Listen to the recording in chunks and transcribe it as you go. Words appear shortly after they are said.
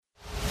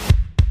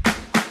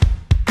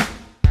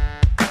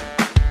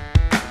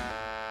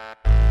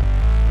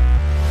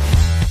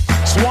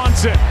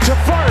Gets it to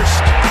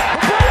first.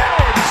 The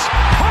Braves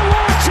are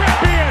world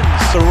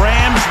champions. The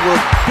Rams were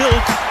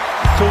built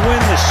to win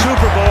the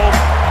Super Bowl,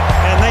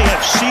 and they have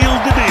sealed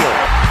the deal.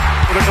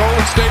 The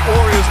Golden State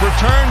Warriors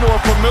return to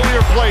a familiar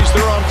place.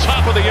 They're on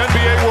top of the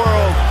NBA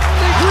world.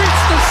 They've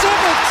reached the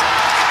summit,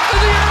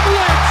 and the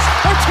Avalanche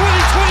are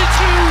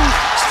 2022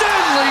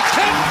 Stanley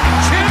Cup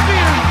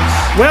champions.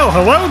 Well,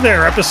 hello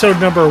there.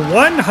 Episode number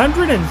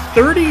 136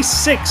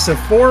 of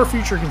Four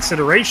Future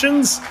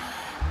Considerations.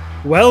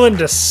 Well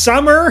into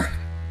summer.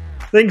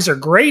 Things are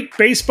great.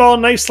 Baseball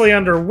nicely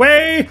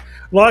underway.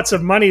 Lots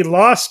of money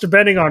lost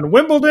betting on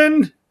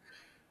Wimbledon.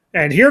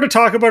 And here to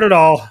talk about it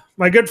all,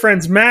 my good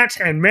friends Matt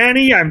and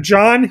Manny. I'm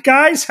John.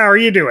 Guys, how are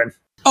you doing?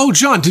 Oh,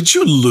 John, did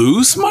you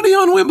lose money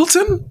on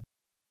Wimbledon?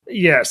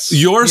 Yes.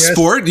 Your yes.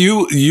 sport,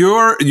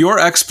 your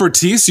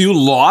expertise, you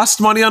lost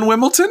money on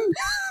Wimbledon?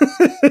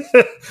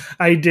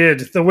 I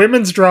did. The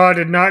women's draw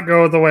did not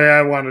go the way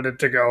I wanted it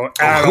to go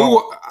at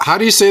all. How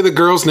do you say the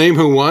girl's name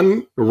who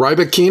won?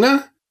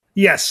 Rybakina?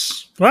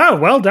 Yes. Wow,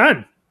 well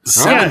done.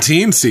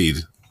 17 seed.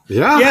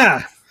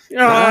 Yeah.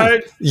 Yeah.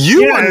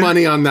 You won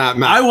money on that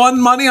match. I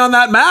won money on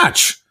that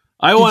match.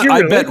 I won. you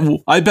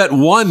really? I bet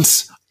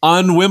once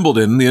on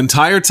Wimbledon the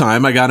entire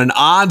time. I got an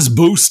odds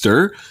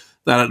booster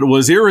that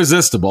was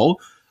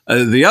irresistible.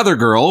 The other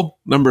girl,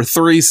 number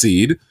 3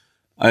 seed,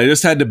 I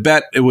just had to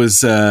bet. It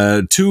was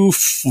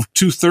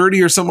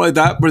 230 or something like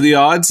that were the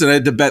odds, and I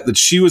had to bet that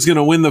she was going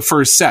to win the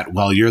first set.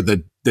 Well, you're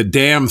the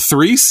damn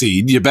 3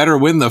 seed. You better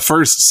win the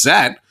first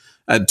set.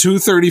 At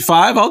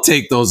 235, I'll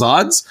take those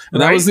odds.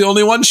 And that was the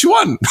only one she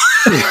won.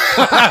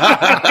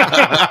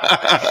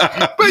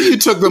 But you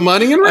took the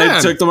money and ran.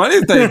 I took the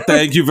money.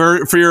 Thank you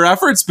for your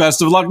efforts.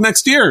 Best of luck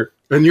next year.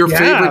 And your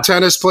favorite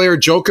tennis player,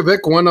 Djokovic,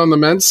 won on the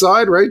men's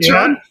side, right,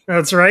 John? Yeah,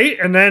 that's right.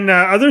 And then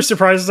other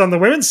surprises on the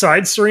women's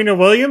side. Serena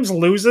Williams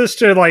loses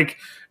to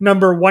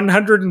number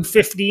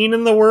 115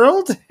 in the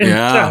world.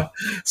 And,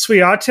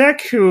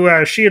 Swiatek,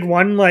 who she had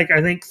won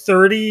I think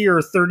 30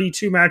 or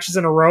 32 matches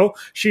in a row.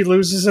 She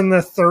loses in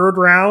the third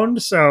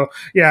round. So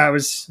yeah, it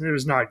was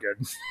not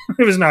good.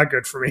 It was not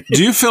good for me.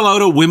 Do you fill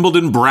out a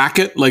Wimbledon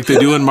bracket like they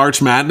do in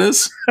March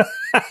Madness?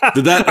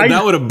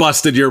 That would have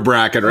busted your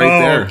bracket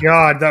there. Oh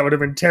God, that would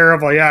have been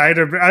terrible. Yeah, I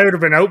would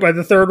have been out by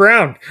the third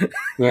round.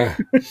 Yeah.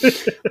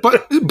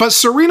 But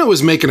Serena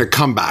was making a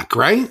comeback,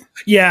 right?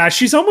 Yeah,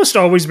 she's almost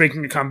always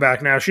making a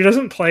comeback now. She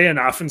doesn't play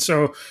enough, and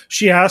so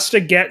she has to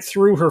get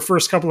through her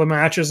first couple of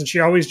matches, and she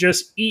always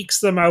just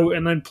ekes them out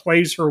and then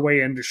plays her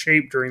way into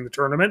shape during the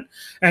tournament.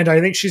 And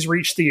I think she's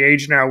reached the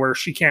age now where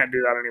she can't do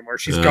that anymore.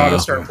 She's got to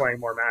start playing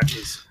more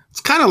matches. It's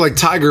kind of like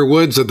Tiger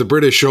Woods at the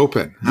British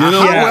Open. How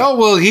well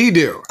will he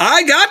do?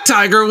 I got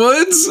Tiger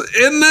Woods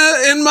in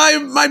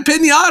my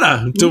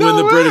pinata to win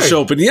the British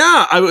Open.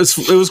 Yeah,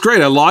 it was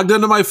great. I logged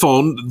into my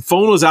phone. The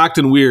phone was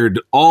acting weird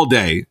all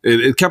day.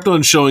 It kept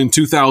on showing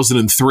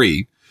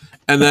 2003.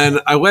 And then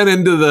I went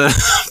into the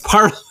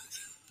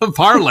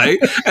parlay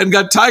and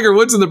got Tiger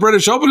Woods in the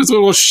British Open. And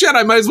so, well, shit,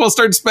 I might as well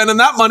start spending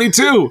that money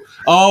too.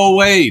 Oh,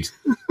 wait.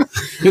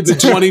 It's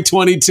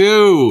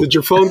 2022. Did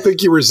your phone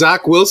think you were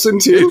Zach Wilson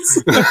too?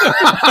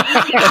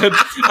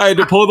 I had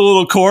to pull the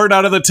little cord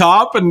out of the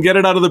top and get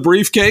it out of the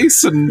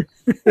briefcase. And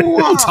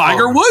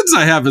Tiger Woods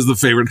I have as the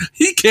favorite.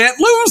 He can't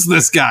lose,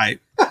 this guy.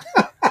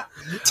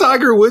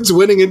 Tiger Woods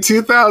winning in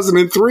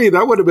 2003.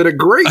 That would have been a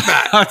great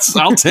match.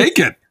 I'll take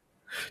it.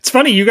 It's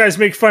funny, you guys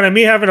make fun of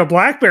me having a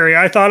BlackBerry.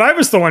 I thought I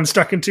was the one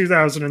stuck in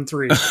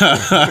 2003.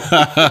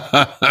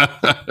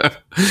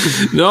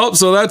 Nope,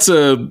 so that's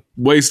a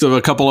waste of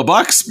a couple of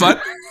bucks, but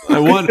I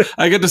won.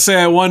 I get to say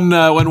I won.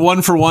 Went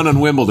 1 for 1 on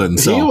Wimbledon.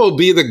 So he will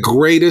be the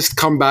greatest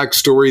comeback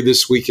story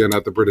this weekend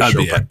at the British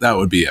Open. That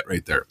would be it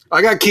right there.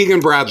 I got Keegan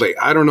Bradley.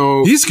 I don't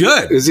know. He's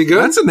good. Is he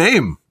good? That's a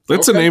name.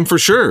 That's a name for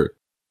sure.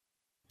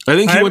 I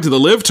think he went to the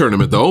Live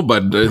tournament though.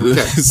 But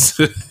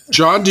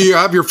John, do you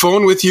have your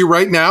phone with you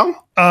right now?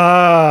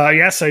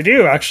 Yes, I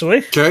do actually.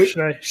 Okay,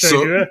 should I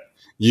do it?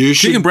 You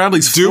should. Keegan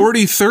Bradley's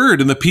 43rd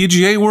in the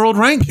PGA World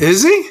Ranking.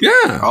 Is he?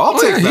 Yeah, I'll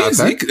take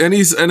that.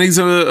 He's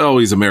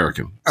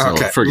American. So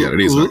forget it.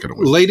 He's not going to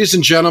win. Ladies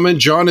and gentlemen,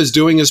 John is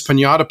doing his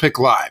Pinata Pick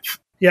live.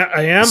 Yeah,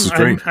 I am.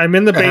 I'm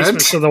in the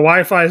basement, so the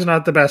Wi-Fi is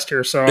not the best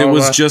here. So it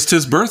was just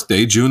his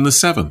birthday, June the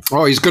 7th.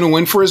 Oh, he's going to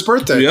win for his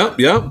birthday.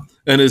 Yep.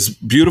 And his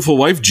beautiful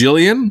wife,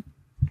 Jillian,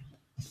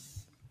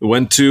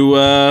 went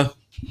to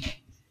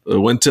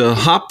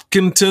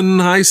Hopkinton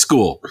High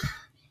School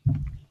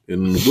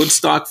in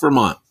Woodstock,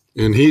 Vermont.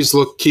 And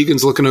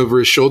Keegan's looking over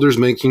his shoulders,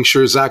 making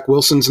sure Zach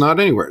Wilson's not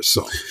anywhere.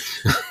 So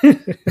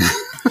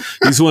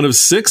he's one of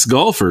 6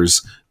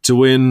 golfers to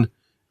win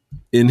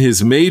in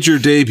his major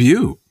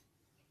debut.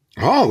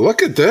 Oh,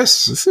 look at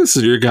this! This is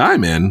your guy,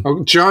 man.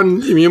 Oh,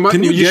 John,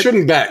 you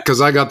shouldn't bet because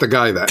I got the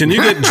guy that. Can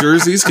you get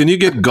jerseys? Can you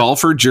get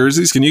golfer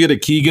jerseys? Can you get a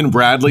Keegan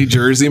Bradley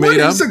jersey made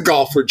up? What is a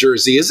golfer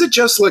jersey? Is it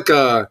just like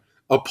a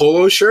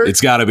polo shirt?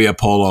 It's got to be a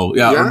polo.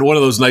 Yeah, or one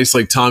of those nice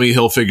like Tommy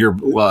Hilfiger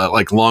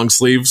like long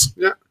sleeves.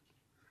 Yeah.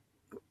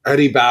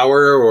 Eddie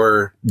Bauer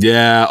or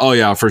yeah, oh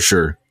yeah, for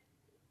sure.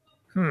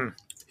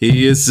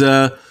 He is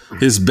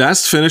his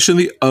best finish in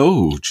the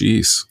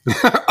geez.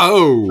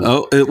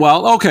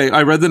 Well, okay,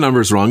 I read the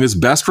numbers wrong. His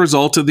best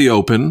result at the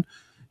Open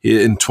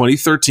in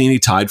 2013, he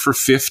tied for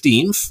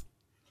 15th.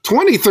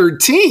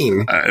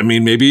 2013. I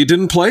mean, maybe he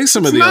didn't play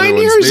some of the other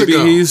ones. Maybe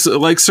ago. He's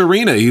like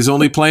Serena. He's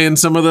only playing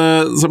some of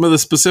the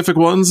specific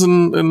ones,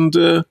 and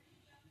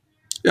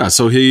yeah.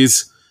 So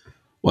he's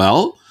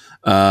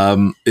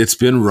it's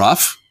been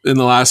rough in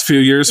the last few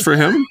years for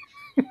him,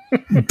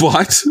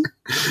 but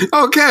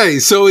okay,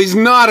 so he's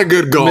not a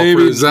good golfer.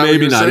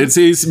 Maybe not.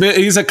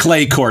 He's a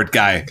clay court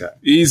guy. Okay.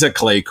 He's a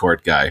clay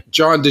court guy.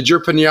 John, did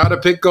your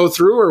pinata pick go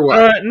through or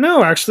what?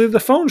 No, actually, the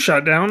phone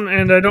shut down,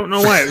 and I don't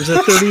know why. It was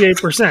at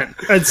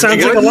 38%. It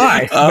sounds like a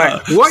lie.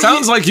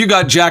 Sounds like you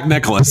got Jack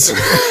Nicklaus.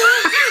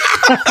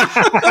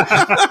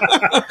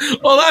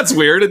 Well, that's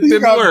weird. It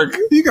didn't work.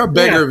 You got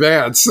Beggar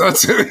Vance.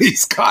 That's who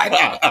he's got.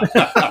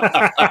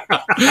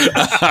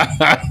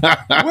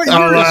 What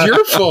year is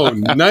your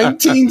phone?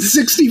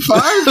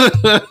 1965?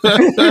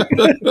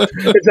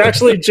 It's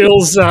actually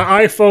Jill's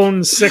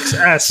iPhone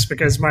 6S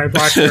because my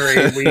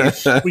BlackBerry,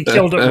 we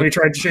killed it when we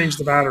tried to change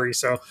the battery.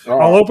 So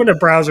I'll open a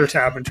browser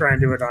tab and try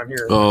and do it on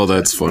here. Oh,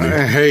 that's funny.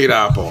 I hate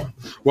Apple.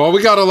 Well,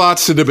 we got a lot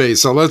to debate,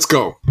 so let's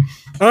go.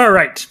 All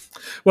right.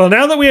 Well,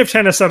 now that we have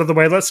tennis out of the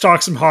way, let's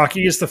talk some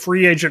hockey as the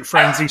free agent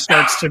frenzy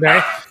starts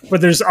today.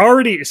 But there's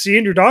already,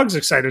 and your dog's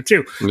excited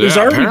too. There's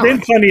already been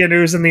plenty of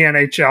news in the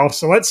NHL,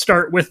 so let's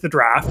start with the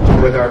draft.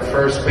 With our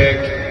first pick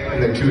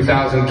in the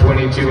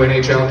 2022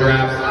 NHL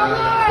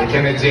draft, the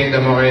Canadiens de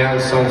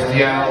Montréal sont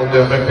fiers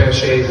de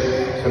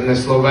repêcher from the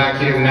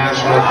Slovakian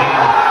national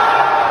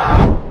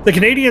team. The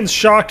Canadiens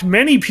shocked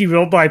many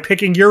people by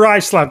picking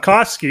Juraj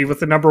Slafkovsky with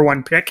the number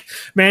 1 pick.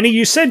 Manny,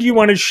 you said you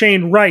wanted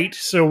Shane Wright,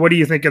 so what do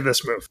you think of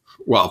this move?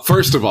 Well,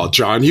 first of all,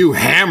 John, you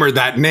hammered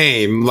that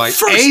name like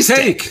first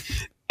take.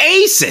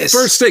 Aces.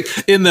 First take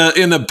in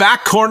the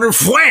back corner.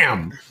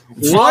 Wham!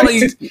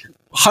 Volley.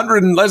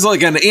 100. That's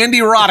like an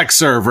Andy Roddick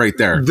serve right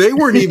there. They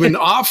weren't even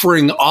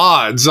offering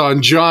odds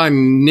on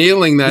John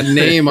nailing that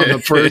name on the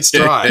first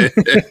try.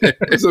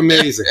 It's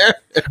amazing.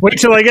 Wait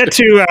till I get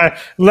to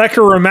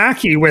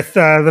Lekaramaki with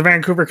the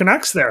Vancouver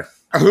Canucks there.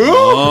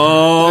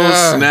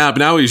 Oh, snap.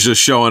 Now he's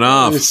just showing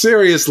off.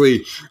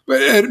 Seriously.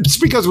 But it's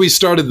because we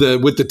started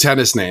with the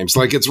tennis names.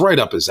 Like, it's right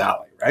up his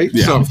alley, right?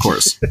 Yeah, of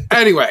course.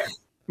 Anyway,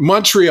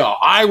 Montreal.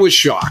 I was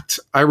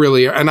shocked. I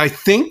really, and I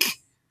think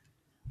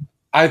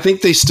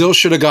they still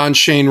should have gone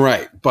Shane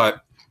Wright,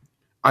 but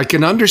I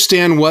can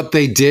understand what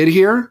they did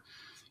here.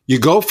 You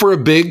go for a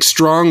big,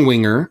 strong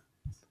winger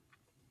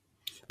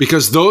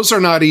because those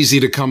are not easy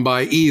to come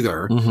by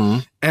either. Mm-hmm.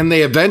 And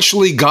they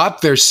eventually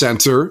got their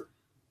center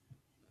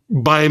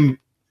by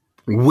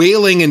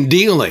wheeling and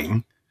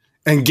dealing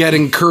and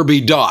getting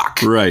Kirby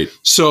Dach. Right.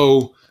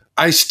 So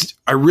I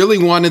really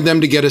wanted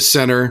them to get a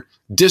center.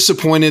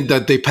 Disappointed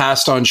that they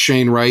passed on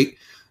Shane Wright,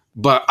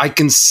 but I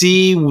can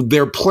see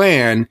their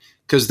plan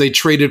because they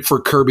traded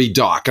for Kirby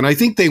Dach. And I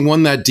think they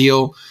won that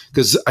deal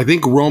because I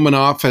think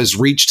Romanov has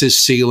reached his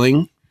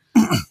ceiling.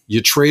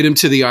 You trade him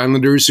to the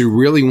Islanders, who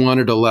really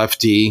wanted a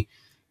lefty.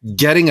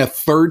 Getting a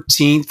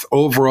 13th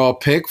overall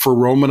pick for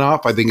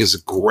Romanov, I think, is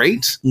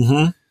great.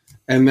 Mm-hmm.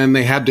 And then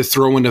they had to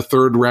throw in a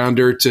 3rd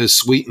rounder to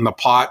sweeten the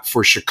pot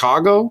for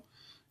Chicago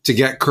to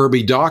get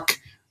Kirby Dach,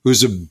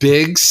 who's a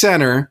big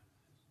center,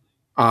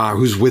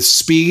 who's with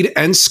speed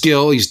and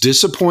skill. He's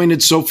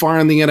disappointed so far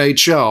in the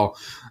NHL,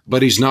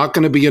 but he's not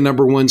going to be a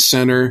number 1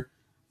 center.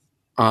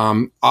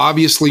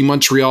 Obviously,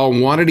 Montreal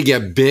wanted to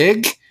get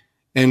big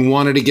and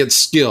wanted to get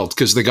skilled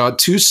because they got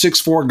 2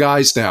 6'4"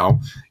 guys now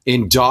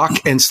in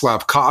Dach and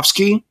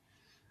Slafkovsky.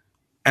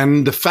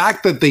 And the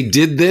fact that they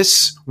did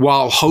this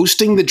while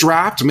hosting the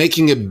draft,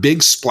 making a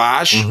big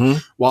splash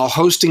while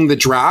hosting the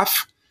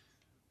draft,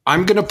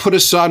 I'm going to put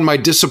aside my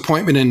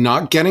disappointment in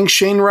not getting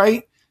Shane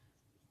Wright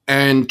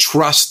and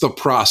trust the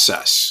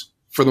process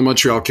for the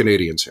Montreal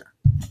Canadiens here.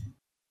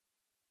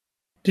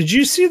 Did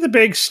you see the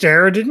big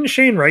stare? Didn't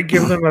Shane Wright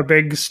give them a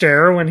big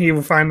stare when he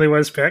finally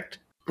was picked?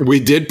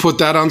 We did put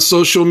that on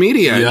social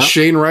media. Yeah. And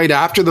Shane Wright,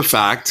 after the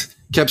fact,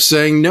 kept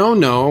saying,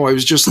 no, I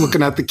was just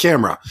looking at the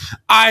camera.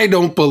 I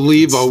don't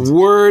believe a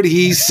word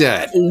he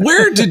said.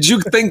 Where did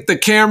you think the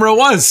camera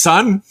was,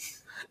 son?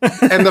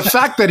 And the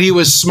fact that he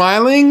was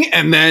smiling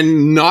and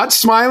then not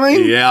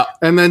smiling,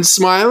 and then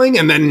smiling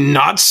and then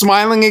not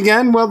smiling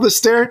again, well, the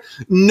stare,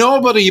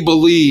 nobody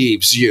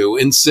believes you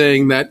in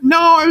saying that, no,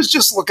 I was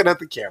just looking at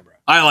the camera.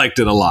 I liked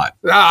it a lot.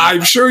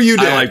 I'm sure you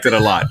did. I liked it a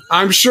lot.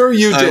 I'm sure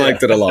you did. I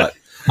liked it a lot.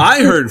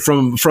 I heard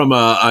from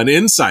an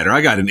insider.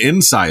 I got an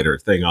insider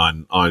thing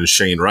on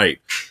Shane Wright.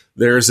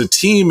 There's a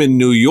team in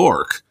New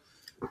York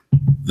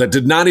that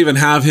did not even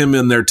have him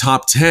in their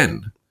top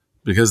 10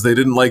 because they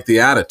didn't like the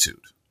attitude.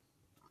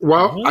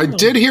 Well, I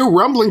did hear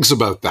rumblings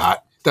about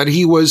that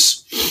he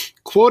was,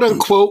 quote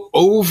unquote,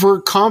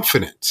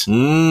 overconfident.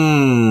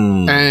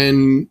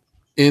 And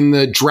in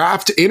the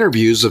draft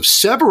interviews of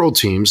several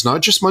teams,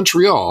 not just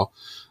Montreal,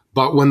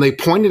 but when they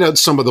pointed out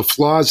some of the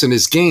flaws in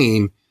his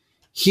game,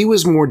 he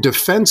was more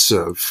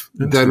defensive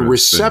than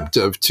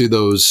receptive to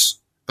those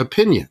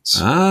opinions.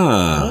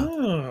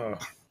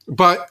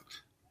 But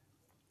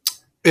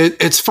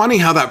it's funny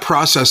how that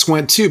process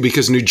went too,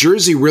 because New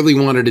Jersey really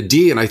wanted a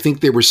D, and I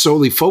think they were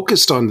solely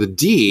focused on the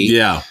D.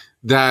 Yeah.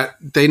 That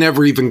they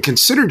never even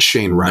considered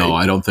Shane Wright. No,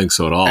 I don't think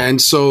so at all.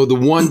 And so the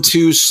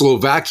 1-2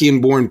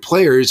 Slovakian-born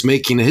players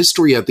making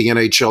history at the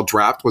NHL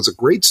draft was a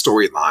great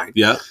storyline.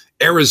 Yeah.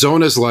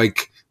 Arizona's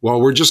like,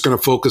 well, we're just going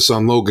to focus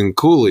on Logan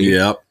Cooley.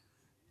 Yeah.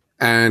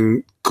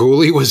 And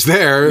Cooley was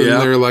there,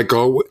 and they're like,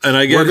 oh, and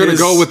we're going to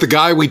go with the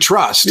guy we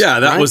trust. Yeah,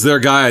 that was their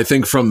guy, I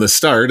think, from the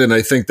start, and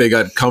I think they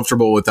got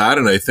comfortable with that,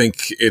 and I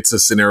think it's a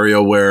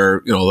scenario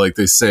where, like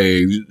they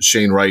say,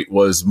 Shane Wright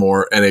was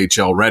more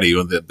NHL ready.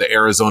 The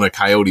Arizona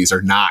Coyotes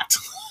are not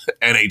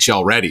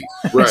NHL ready.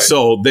 Right.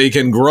 So they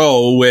can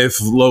grow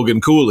with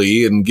Logan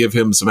Cooley and give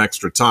him some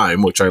extra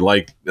time, which I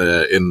like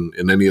in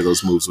any of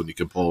those moves when you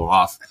can pull it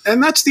off.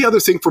 And that's the other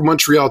thing for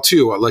Montreal,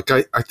 too. Like,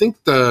 I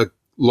think the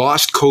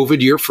lost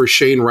COVID year for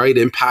Shane Wright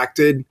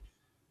impacted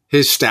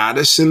his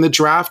status in the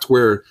draft,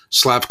 where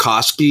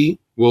Slafkovsky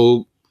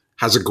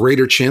has a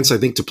greater chance, I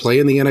think, to play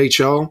in the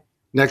NHL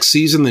next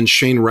season than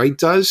Shane Wright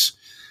does.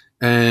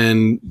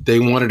 And they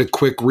wanted a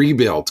quick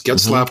rebuild. Get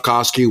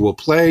Slafkovsky who will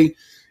play,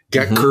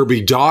 get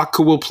Kirby Dach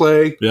who will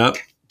play. Yep.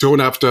 Don't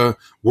have to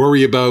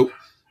worry about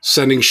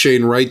sending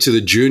Shane Wright to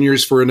the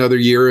juniors for another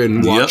year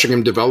and watching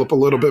him develop a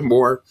little bit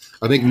more.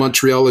 I think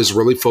Montreal is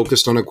really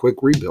focused on a quick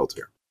rebuild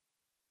here.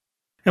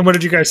 And what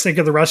did you guys think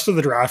of the rest of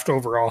the draft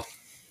overall?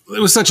 It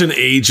was such an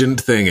agent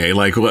thing, eh?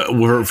 Like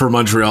for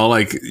Montreal,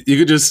 like you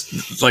could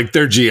just like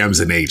their GM's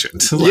an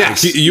agent. Like,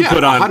 yes, you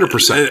put on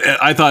 100%.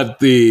 I thought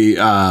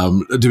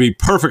to be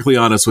perfectly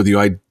honest with you,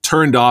 I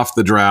turned off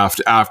the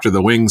draft after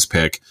the Wings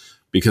pick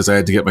because I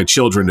had to get my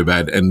children to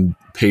bed and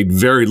paid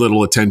very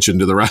little attention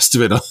to the rest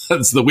of it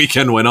as the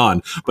weekend went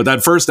on. But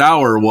that first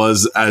hour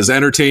was as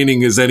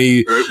entertaining as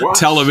any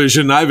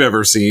television I've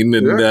ever seen.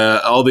 And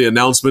all the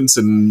announcements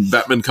and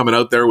Bettman coming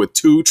out there with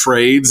 2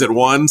 trades at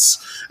once.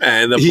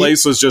 And the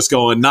place was just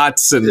going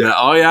nuts. And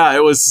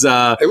it was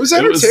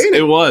entertaining.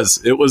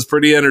 It was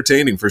pretty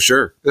entertaining for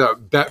sure.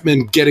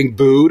 Bettman getting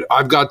booed.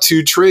 I've got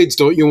 2 trades.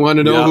 Don't you want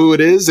to know who it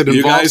is? It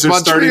you guys are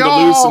Montreal. Starting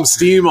to lose some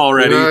steam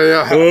already.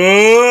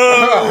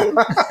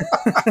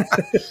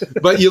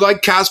 But you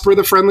like Casper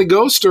the Friendly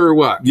Ghost or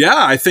what? Yeah,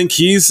 I think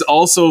he's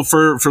also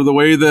for the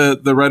way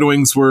the Red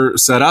Wings were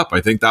set up.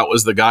 I think that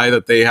was the guy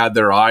that they had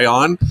their eye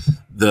on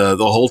the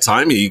whole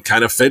time. He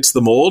kind of fits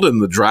the mold,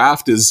 and the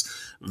draft is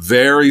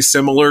very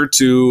similar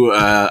to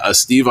a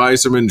Steve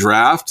Yzerman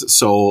draft.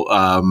 So,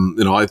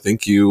 I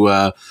think you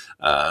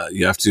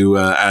have to,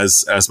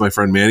 as my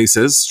friend Manny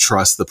says,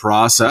 trust the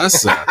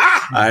process.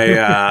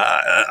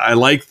 I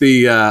like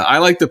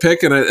the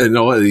pick, and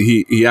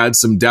he had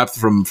some depth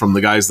from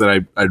the guys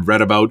that I'd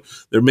read about.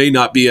 There may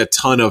not be a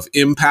ton of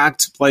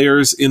impact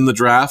players in the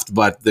draft,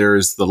 but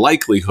there's the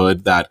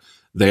likelihood that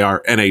they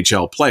are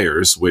NHL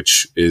players,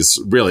 which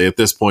is really at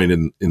this point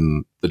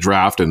in the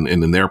draft and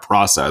in their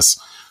process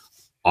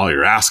all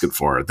you're asking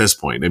for at this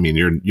point. I mean,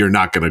 you're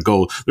not going to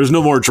go. There's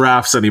no more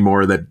drafts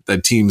anymore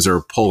that teams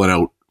are pulling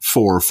out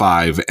 4 or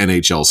 5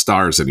 NHL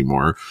stars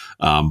anymore.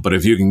 But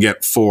if you can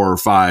get 4 or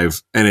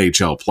 5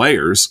 NHL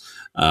players,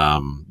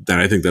 then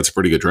I think that's a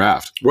pretty good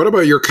draft. What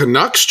about your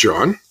Canucks,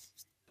 John?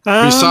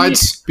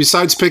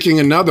 Besides picking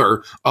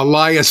another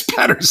Elias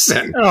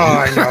Pettersson. Oh,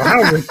 I know.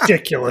 How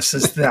ridiculous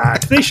is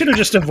that? They should have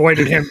just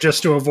avoided him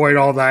just to avoid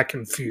all that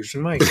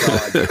confusion. My God.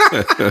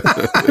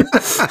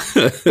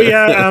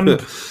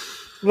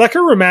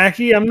 Lekka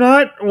Ramacki, I'm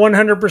not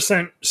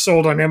 100%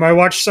 sold on him. I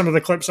watched some of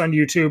the clips on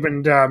YouTube,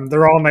 and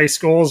they're all nice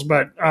goals,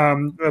 but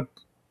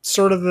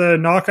the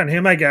knock on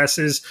him, I guess,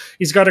 is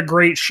he's got a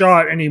great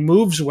shot and he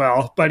moves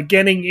well, but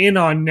getting in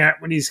on net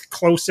when he's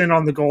close in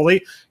on the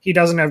goalie, he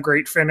doesn't have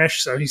great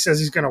finish. So he says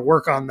he's going to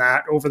work on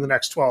that over the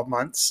next 12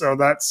 months. So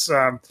that's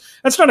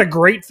not a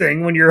great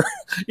thing when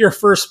your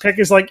first pick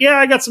is like,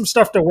 I got some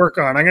stuff to work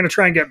on. I'm going to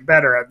try and get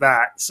better at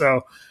that.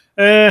 So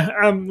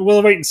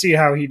we'll wait and see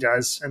how he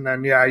does. And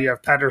then, you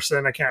have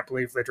Pettersson. I can't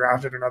believe they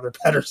drafted another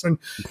Pettersson.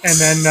 And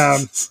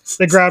then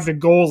they grabbed a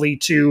goalie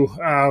too,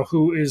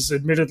 who is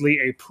admittedly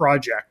a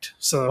project.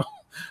 So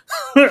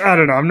I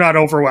don't know. I'm not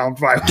overwhelmed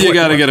by it. You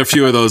got to get a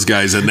few of those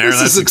guys in there.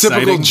 This is a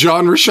typical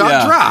John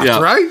Rashad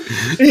draft, right?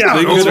 Yeah.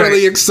 I was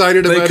really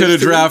excited about it. They could have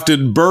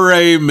drafted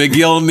Bure,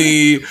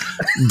 McGillney,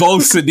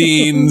 both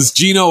Sedins,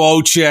 Gino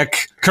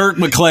Ochek, Kirk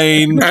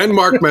McLean, and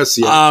Mark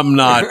Messier. I'm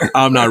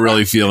not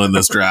really feeling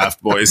this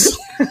draft, boys.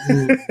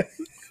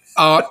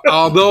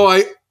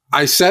 Although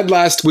I said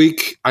last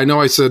week,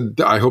 I said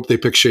I hope they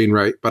pick Shane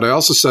Wright, but I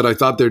also said I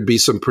thought there'd be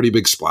some pretty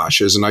big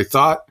splashes, and I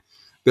thought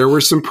there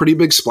were some pretty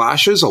big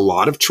splashes, a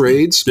lot of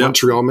trades,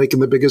 Montreal making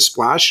the biggest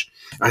splash.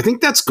 I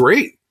think that's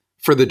great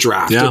for the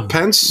draft.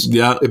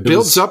 Yeah. It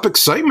builds up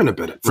excitement a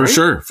bit. For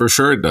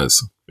sure it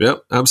does.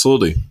 Yep,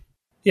 absolutely.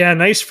 Yeah,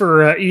 nice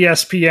for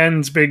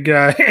ESPN's big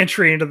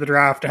entry into the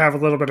draft to have a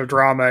little bit of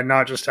drama and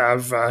not just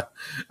have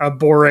a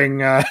boring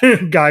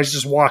guys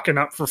just walking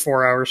up for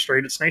 4 hours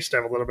straight. It's nice to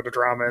have a little bit of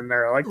drama in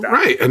there. I like that.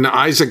 Right. And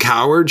Isaac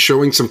Howard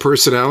showing some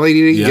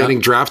personality,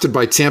 getting drafted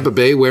by Tampa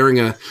Bay wearing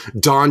a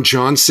Don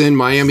Johnson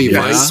Miami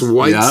Vice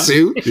white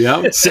suit,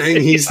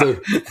 saying he's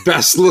the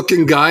best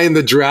looking guy in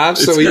the draft.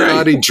 So he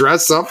thought he'd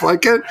dress up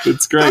like it.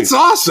 It's great. That's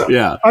awesome.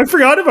 Yeah. I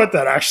forgot about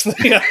that,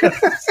 actually.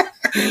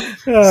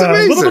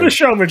 A little bit of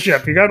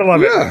showmanship. You got to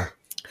love it.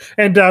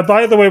 And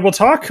by the way, we'll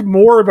talk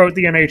more about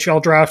the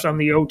NHL draft on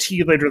the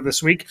OT later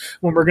this week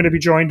when we're going to be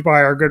joined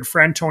by our good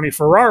friend Tony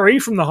Ferrari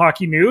from the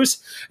Hockey News.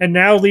 And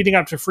now leading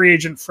up to Free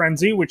Agent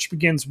Frenzy, which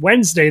begins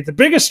Wednesday, the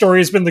biggest story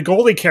has been the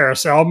goalie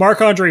carousel.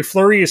 Marc-Andre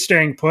Fleury is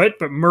staying put,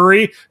 but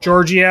Murray,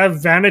 Georgiev,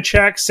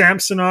 Vanacek,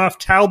 Samsonov,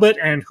 Talbot,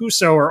 and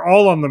Husso are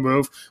all on the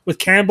move, with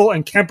Campbell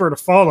and Kemper to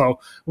follow.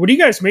 What do you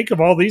guys make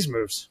of all these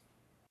moves?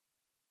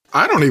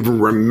 I don't even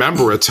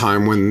remember a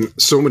time when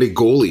so many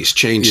goalies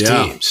changed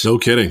teams. No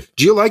kidding.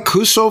 Do you like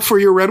Husso for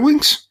your Red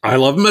Wings? I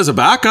love him as a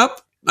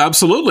backup.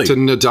 Absolutely. To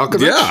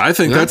Nedeljkovic? Yeah, I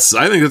think that's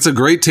a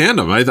great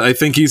tandem. I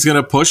think he's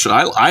going to push.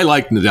 I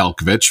like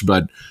Nedeljkovic,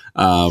 but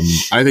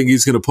I think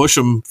he's going to push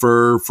him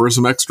for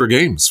some extra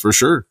games for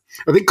sure.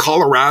 I think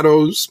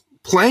Colorado's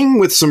playing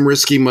with some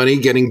risky money,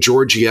 getting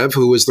Georgiev,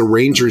 who was the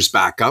Rangers'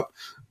 backup,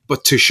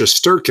 but to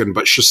Shesterkin.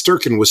 But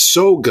Shesterkin was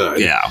so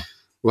good. Yeah.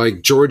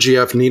 Like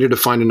Georgiev needed to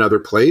find another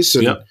place,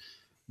 and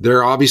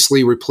they're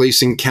obviously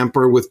replacing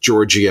Kemper with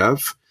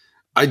Georgiev.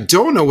 I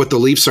don't know what the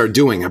Leafs are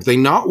doing. Have they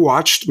not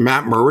watched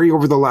Matt Murray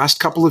over the last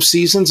couple of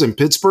seasons in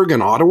Pittsburgh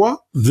and Ottawa?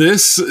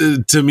 This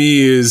to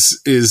me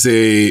is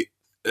the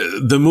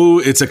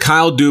move. It's a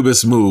Kyle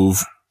Dubas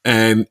move,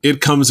 and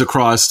it comes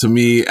across to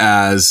me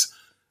as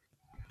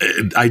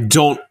I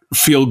don't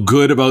feel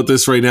good about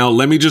this right now.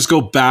 Let me just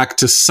go back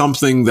to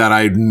something that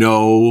I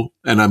know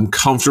and I'm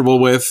comfortable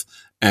with.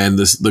 And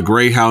the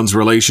Greyhounds'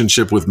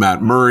 relationship with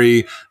Matt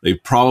Murray,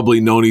 they've probably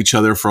known each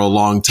other for a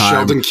long time.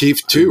 Sheldon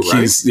Keefe too,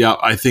 right?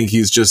 I think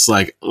he's just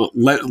like,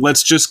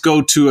 let's just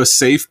go to a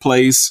safe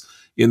place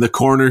in the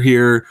corner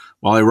here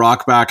while I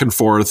rock back and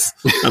forth.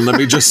 And let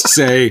me just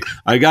say,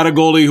 I got a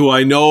goalie who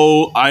I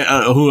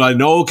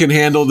know can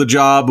handle the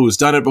job, who's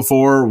done it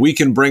before. We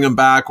can bring him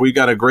back. We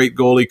got a great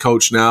goalie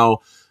coach now.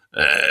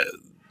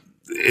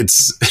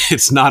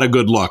 It's not a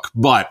good look,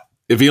 but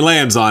if he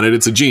lands on it,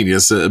 it's a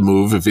genius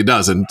move. If he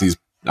doesn't, he's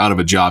out of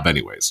a job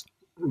anyways.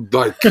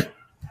 Like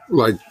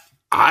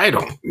I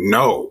don't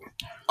know.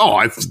 Oh,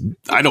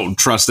 I don't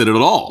trust it at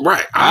all.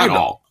 Right. At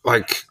all.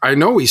 Like, I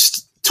know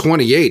he's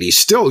 28. He's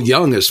still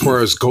young as far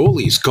as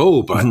goalies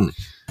go, but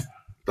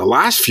the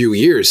last few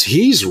years,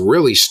 he's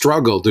really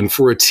struggled. And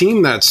for a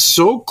team that's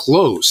so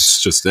close,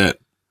 it's just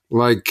it.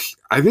 Like,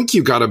 I think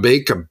you got to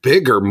make a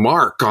bigger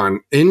mark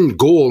on in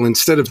goal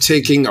instead of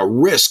taking a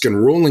risk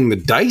and rolling the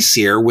dice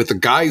here with a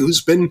guy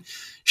who's been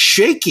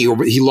shaky.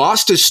 He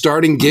lost his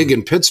starting gig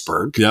in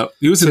Pittsburgh. Yeah,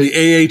 he was in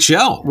the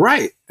AHL.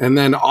 Right. And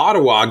then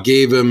Ottawa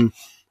gave him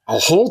a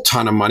whole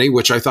ton of money,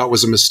 which I thought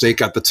was a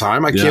mistake at the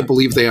time. I can't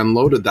believe they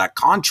unloaded that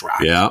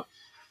contract. Yeah.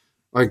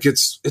 Like,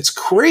 it's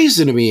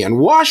crazy to me. And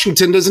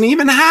Washington doesn't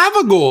even have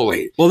a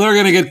goalie. Well, they're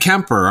going to get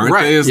Kemper, aren't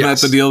they? Isn't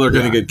that the deal? They're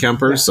going to get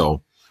Kemper,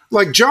 so...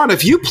 Like, John,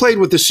 if you played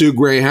with the Sioux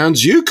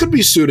Greyhounds, you could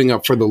be suiting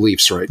up for the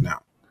Leafs right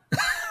now.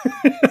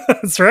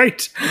 That's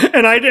right.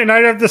 And I'd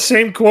have the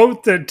same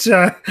quote that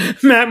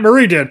Matt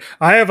Murray did.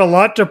 I have a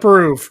lot to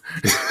prove.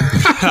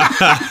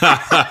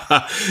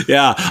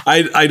 Yeah,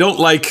 I don't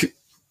like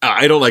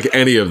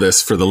any of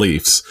this for the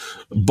Leafs,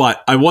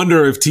 but I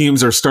wonder if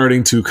teams are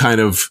starting to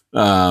kind of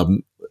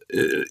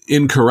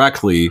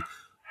incorrectly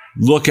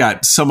look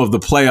at some of the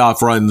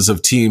playoff runs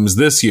of teams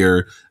this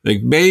year.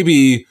 Like,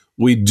 maybe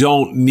we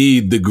don't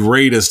need the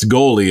greatest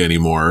goalie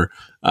anymore.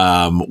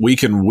 We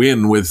can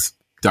win with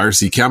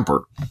Darcy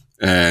Kemper.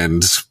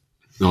 And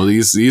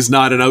he's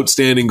not an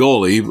outstanding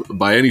goalie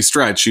by any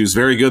stretch. He was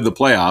very good in the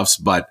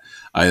playoffs, but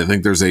I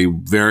think there's a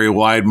very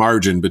wide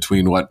margin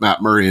between what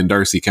Matt Murray and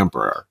Darcy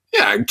Kemper are.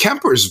 Yeah,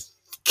 Kemper's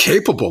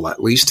capable,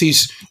 at least.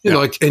 He's, you know,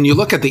 like, and you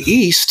look at the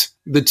East,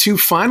 the two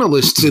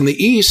finalists in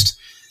the East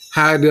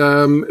had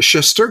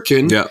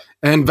Shesterkin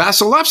and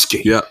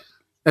Vasilevsky. Yeah.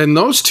 And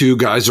those two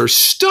guys are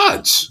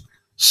studs.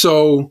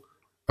 So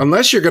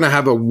unless you're going to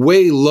have a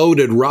way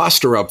loaded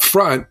roster up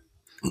front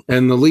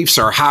and the Leafs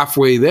are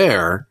halfway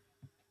there,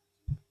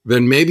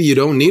 then maybe you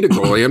don't need a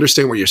goal. I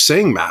understand what you're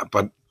saying, Matt,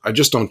 but I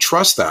just don't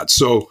trust that.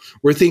 So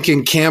we're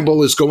thinking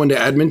Campbell is going to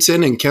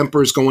Edmonton and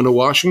Kemper is going to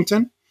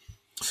Washington.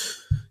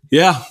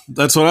 Yeah,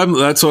 that's what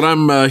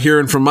I'm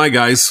hearing from my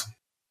guys.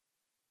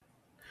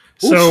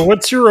 So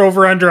what's your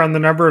over-under on the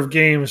number of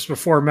games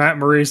before Matt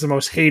Murray is the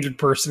most hated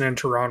person in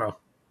Toronto?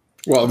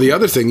 Well, the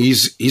other thing,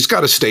 he's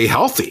got to stay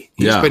healthy.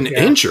 He's been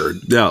injured.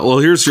 Yeah. Well,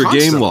 here's your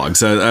constantly. game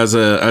logs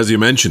as you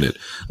mentioned it.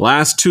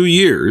 Last 2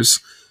 years,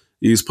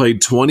 he's played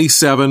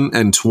 27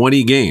 and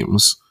 20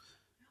 games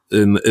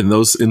in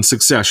those in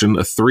succession.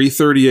 A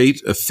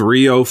 .338, a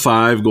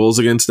 .305 goals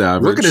against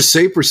average. Look at his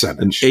save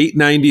percentage. An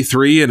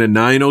 .893 and a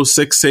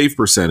 .906 save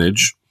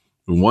percentage.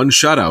 One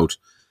shutout.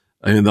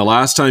 I mean, the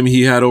last time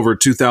he had over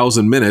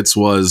 2,000 minutes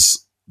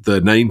was the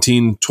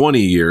 1920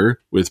 year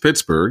with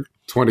Pittsburgh.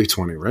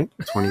 2020, right?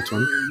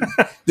 2020?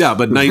 Yeah,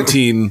 but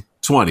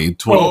 1920.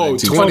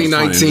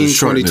 2019,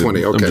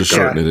 2020. Okay, I'm just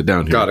shortening it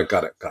down here.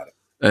 Got it.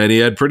 And he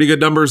had pretty good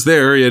numbers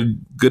there. He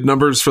had good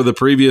numbers for the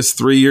previous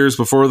 3 years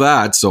before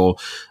that. So,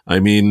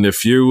 I mean,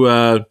 if you're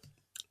going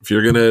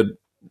to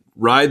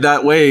ride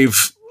that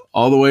wave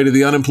all the way to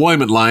the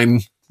unemployment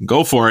line,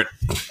 go for it.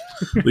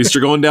 At least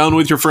you're going down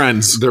with your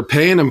friends. They're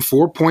paying him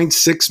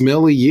 $4.6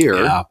 million a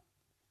year, Yeah.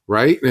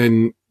 right?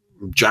 And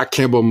Jack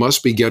Campbell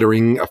must be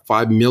getting a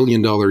 $5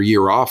 million a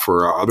year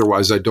offer.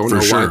 Otherwise, I don't know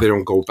why they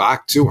don't go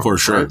back to him. For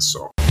sure. Right?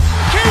 So.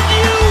 Can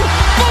you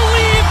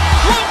believe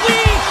what we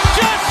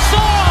just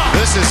saw?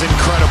 This is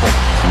incredible.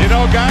 You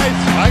know, guys,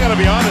 I got to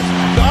be honest.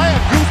 I have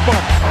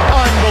goosebumps.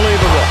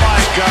 Unbelievable. My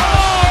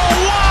God.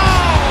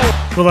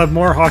 Oh, wow! We'll have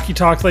more hockey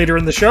talk later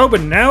in the show, but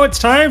now it's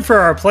time for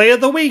our play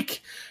of the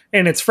week.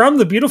 And it's from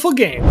the beautiful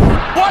game.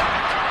 What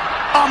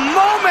a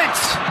moment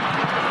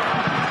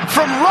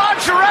from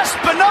Roger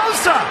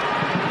Espinoza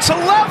to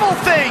level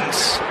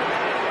things.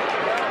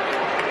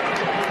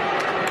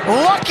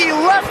 Lucky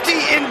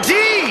lefty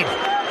indeed.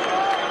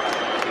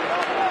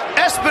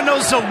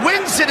 Espinoza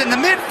wins it in the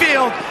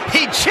midfield.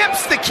 He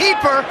chips the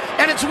keeper,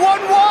 and it's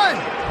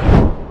 1-1.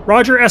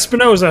 Roger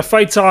Espinoza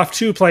fights off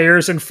two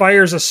players and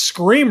fires a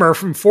screamer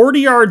from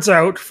 40 yards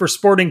out for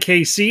Sporting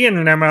KC in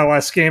an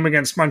MLS game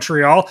against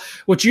Montreal,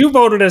 which you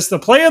voted as the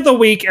play of the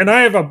week, and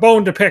I have a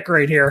bone to pick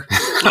right here.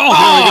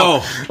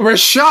 Oh, here we go.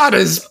 Rashad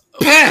is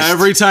pissed.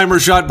 Every time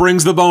Rashad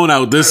brings the bone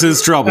out, this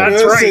is trouble.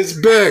 That's this right. is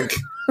big.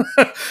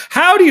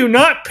 How do you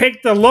not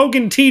pick the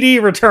Logan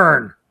TD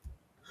return?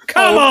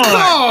 Come on.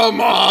 Come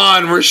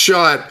on,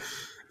 Rashad.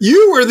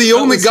 You were the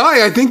only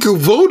guy, I think, who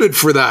voted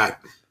for that.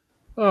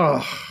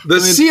 Oh, The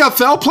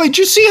CFL play, did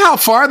you see how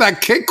far that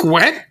kick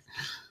went?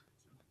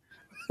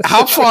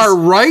 How far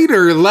right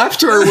or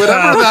left or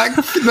whatever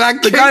that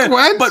kick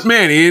went? But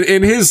man,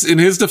 in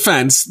his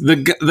defense,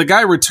 the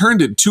guy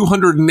returned it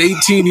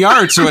 218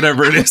 yards or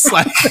whatever it is.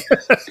 Like,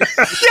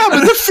 yeah,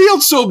 but the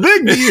field's so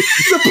big,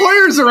 the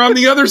players are on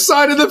the other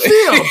side of the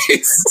field.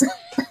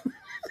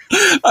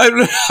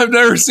 I've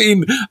never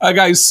seen a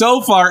guy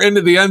so far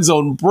into the end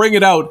zone bring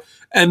it out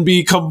and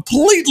be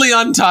completely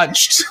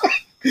untouched.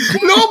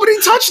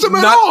 Nobody touched him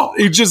at all.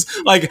 He just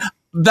like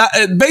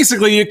that.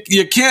 Basically,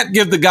 you can't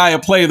give the guy a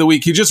play of the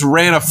week. He just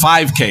ran a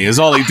 5K. Is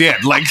all he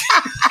did. Like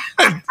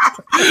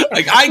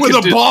I with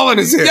a ball in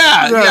his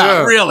hand.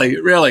 Yeah.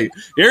 Really.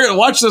 Here,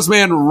 watch this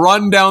man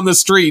run down the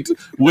street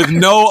with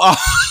no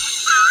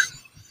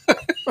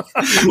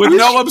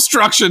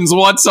obstructions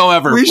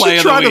whatsoever. We play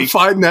should try to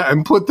find that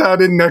and put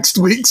that in next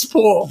week's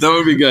poll. That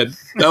would be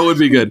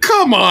good.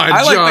 Come on,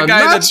 I like John. the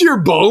guy That's your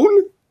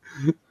bone?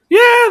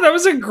 yeah, that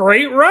was a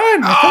great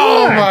run.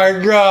 Oh, my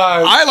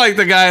God. I like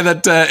the guy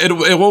that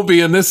it won't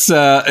be in this.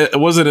 It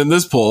wasn't in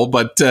this poll,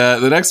 but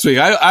the next week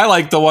I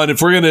like the one.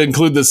 If we're going to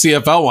include the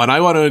CFL one, I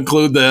want to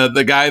include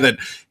the guy that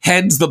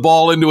heads the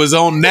ball into his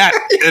own net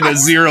in a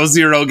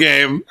 0-0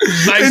 game.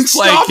 Nice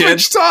play, kid.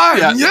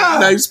 Time. Yeah.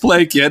 Nice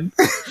play, kid.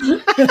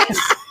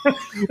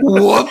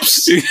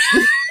 Whoops.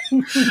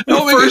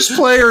 The first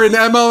player in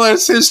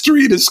MLS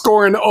history to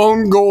score an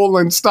own goal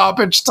in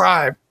stoppage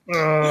time.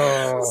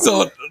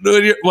 So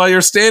while you're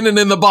standing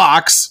in the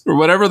box or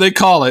whatever they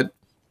call it,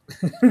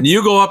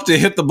 you go up to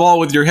hit the ball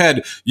with your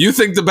head. You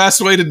think the best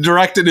way to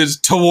direct it is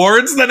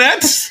towards the net?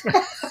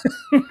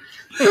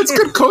 That's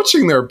good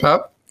coaching there,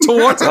 Pep.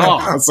 Towards.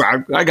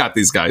 I got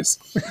these guys.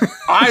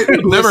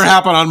 Never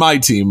happened on my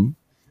team.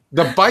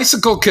 The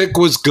bicycle kick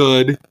was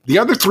good. The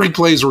other three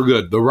plays were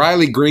good. The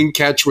Riley Green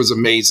catch was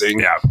amazing.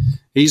 Yeah.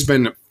 He's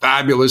been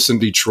fabulous in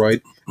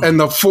Detroit. And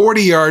the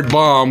 40-yard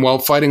bomb while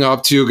fighting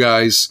off two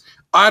guys,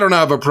 I don't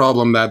have a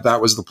problem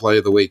that was the play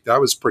of the week.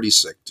 That was pretty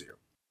sick, too.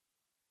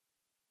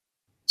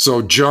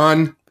 So,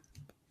 John,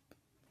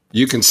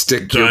 you can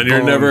stick your John,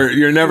 you're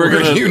never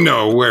gonna, you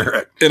know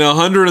where. In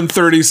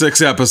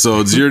 136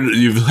 episodes,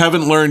 you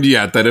haven't learned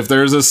yet that if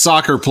there's a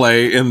soccer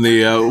play in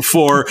the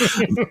for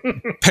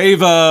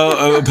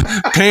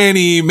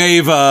Panny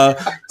Mava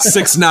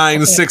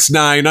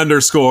 6969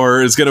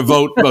 _ is going to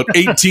vote about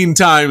 18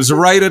 times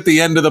right at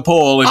the end of the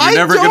poll, and you're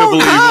never going to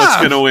believe what's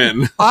going to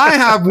win. I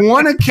have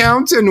one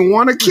account and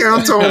one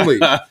account only.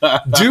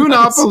 Do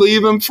not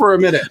believe him for a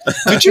minute.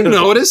 Did you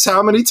notice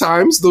how many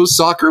times those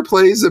soccer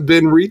plays have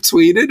been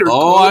retweeted?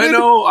 Oh, quoted?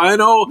 I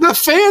know. The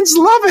fans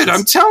love it.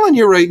 I'm telling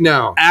you right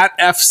now. At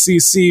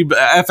FFC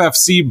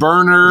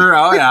burner.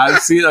 Oh yeah,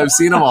 I've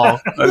seen them all.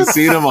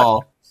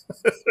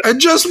 It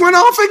just went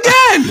off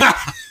again.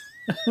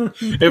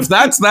 If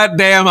that's that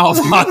damn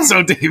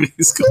Alphonso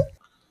Davies.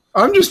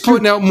 I'm just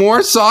putting out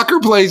more soccer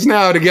plays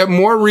now to get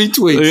more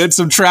retweets. We had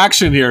some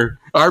traction here.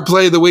 Our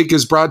play of the week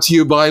is brought to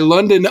you by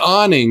London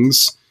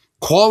Awnings.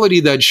 Quality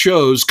that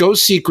shows. Go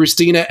see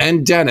Christina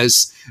and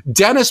Dennis.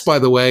 Dennis, by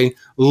the way,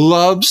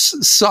 loves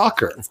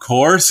soccer. Of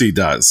course he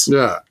does.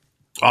 Yeah.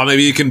 Oh,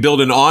 maybe you can build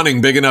an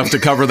awning big enough to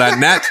cover that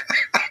net.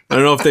 I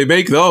don't know if they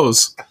make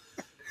those.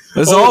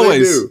 As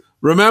always,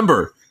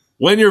 remember,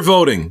 When you're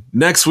voting,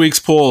 next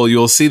week's poll,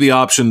 you'll see the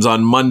options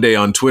on Monday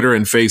on Twitter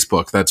and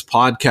Facebook. That's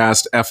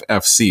Podcast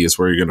FFC is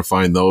where you're going to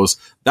find those.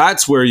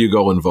 That's where you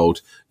go and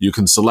vote. You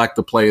can select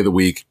the play of the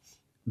week.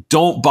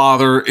 Don't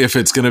bother if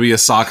it's going to be a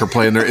soccer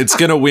play in there. It's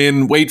going to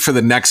win. Wait for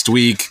the next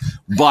week.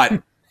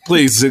 But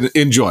please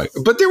enjoy.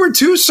 But there were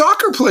 2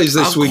 soccer plays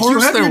this week. You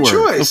had your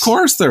choice. Of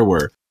course there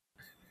were.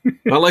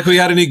 Not like we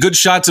had any good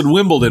shots at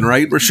Wimbledon,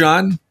 right,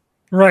 Rashawn?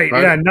 Right.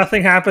 Yeah,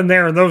 nothing happened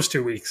there in those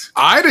 2 weeks.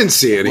 I didn't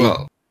see any.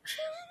 Well,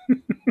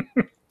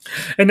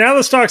 And now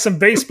let's talk some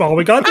baseball.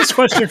 We got this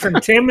question from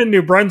Tim in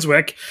New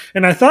Brunswick,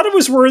 and I thought it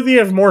was worthy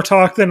of more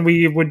talk than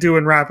we would do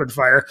in rapid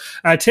fire.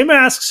 Tim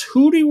asks,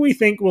 who do we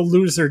think will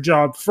lose their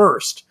job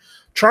first?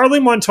 Charlie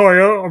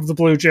Montoyo of the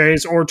Blue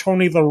Jays or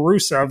Tony La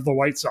Russa of the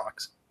White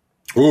Sox?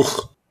 Ooh.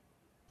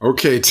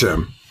 Okay,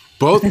 Tim.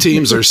 Both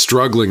teams are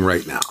struggling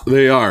right now.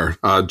 they are.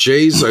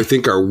 Jays, I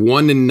think, are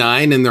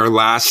 1-9 in their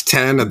last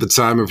 10 at the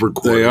time of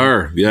recording. They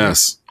are,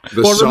 yes.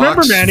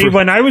 Remember, Manny,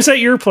 when I was at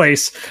your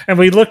place and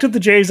we looked at the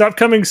Jays'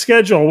 upcoming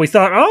schedule, we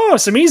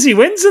thought, some easy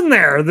wins in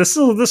there. This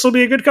will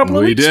be a good couple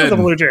of weeks for the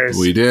Blue Jays.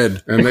 We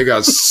did. And they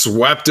got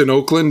swept in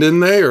Oakland, didn't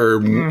they? Or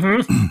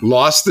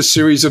lost the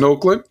series in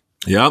Oakland?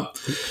 Yep.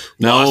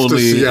 Now,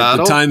 only at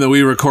the time that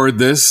we record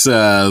this,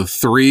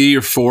 3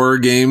 or 4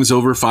 games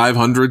over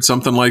 500,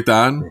 something like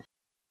that.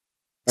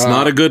 It's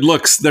not a good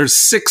look. There's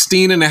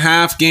 16 and a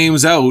half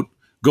games out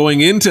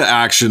going into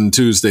action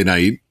Tuesday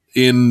night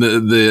in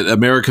the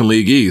American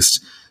League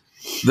East.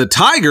 The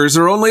Tigers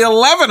are only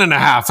 11 and a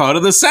half out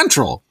of the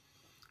Central.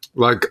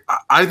 Like,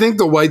 I think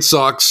the White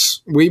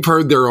Sox, we've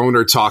heard their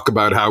owner talk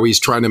about how he's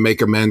trying to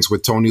make amends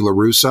with Tony La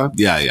Russa.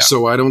 Yeah.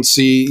 So I don't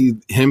see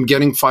him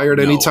getting fired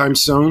anytime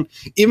soon.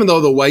 Even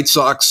though the White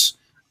Sox,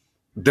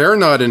 they're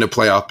not in a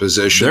playoff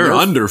position. They're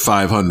under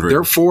 500.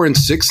 They're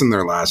 4-6 in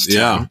their last 10.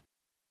 Yeah.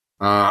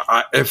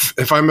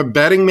 If I'm a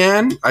betting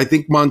man, I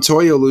think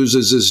Montoya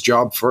loses his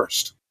job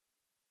first.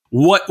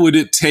 What would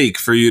it take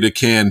for you to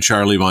can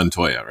Charlie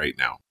Montoya right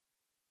now?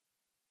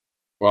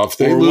 Well, if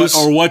they lose,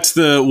 what's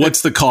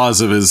the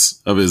cause of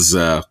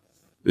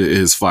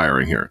his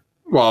firing here?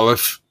 Well,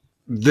 if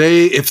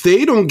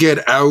they don't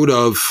get out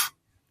of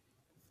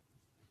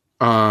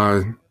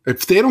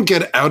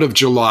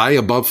July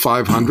above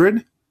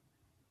 500,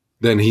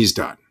 then he's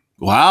done.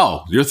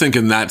 Wow, you're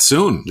thinking that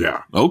soon?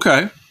 Yeah.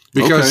 Okay.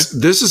 Because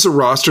this is a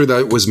roster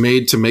that was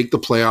made to make the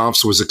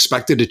playoffs, was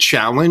expected to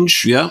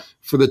challenge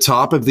for the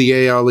top of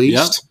the AL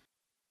East,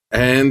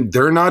 and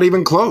they're not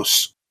even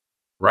close,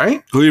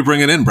 right? Who are you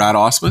bringing in, Brad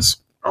Ausmus?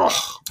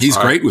 Oh, he's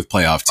great with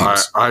playoff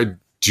teams. I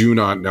do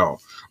not know.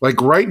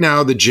 Like right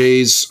now, the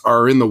Jays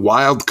are in the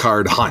wild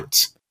card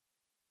hunt,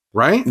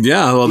 right?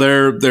 Yeah, well,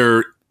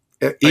 they're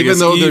even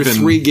though they're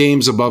 3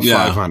 games above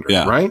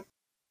 500, right?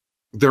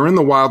 They're in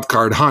the wild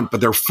card hunt,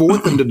 but they're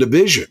 4th in the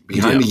division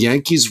behind the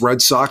Yankees,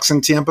 Red Sox,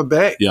 and Tampa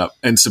Bay. Yeah,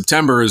 and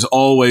September is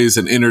always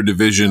an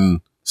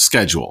interdivision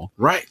schedule.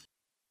 Right.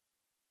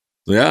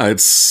 Yeah,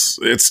 it's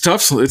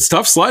tough. It's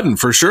tough sledding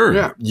for sure.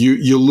 Yeah,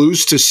 you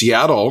lose to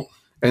Seattle,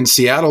 and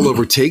Seattle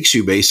overtakes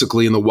you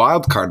basically in the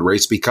wild card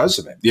race because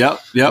of it. Yeah.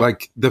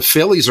 Like the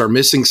Phillies are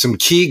missing some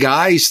key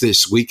guys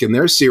this week in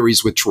their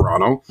series with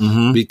Toronto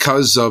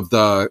because of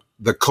the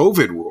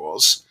COVID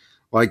rules.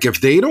 Like,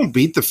 if they don't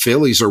beat the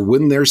Phillies or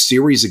win their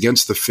series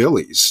against the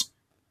Phillies,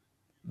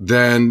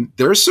 then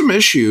there's some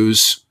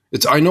issues.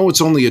 I know it's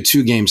only a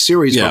 2-game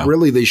series, but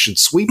really they should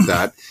sweep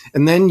that.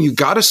 And then you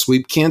got to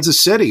sweep Kansas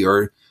City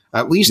or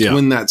at least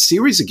win that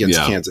series against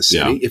Kansas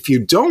City. If you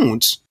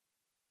don't,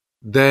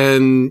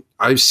 then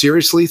I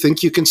seriously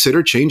think you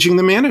consider changing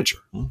the manager.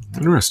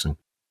 Interesting.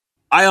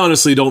 I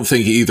honestly don't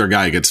think either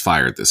guy gets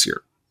fired this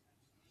year.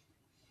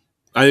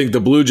 I think the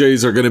Blue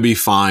Jays are going to be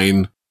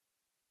fine.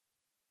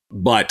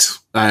 But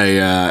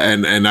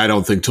I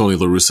don't think Tony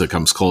La Russa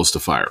comes close to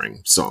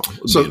being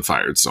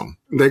fired. So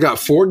they got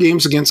 4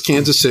 games against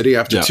Kansas City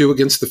after 2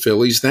 against the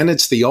Phillies. Then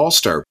it's the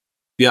All-Star.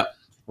 Yeah.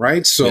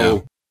 Right.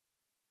 So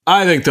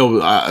I think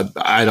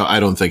I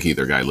don't think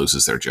either guy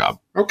loses their job.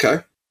 Okay.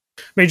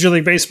 Major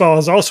League Baseball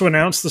has also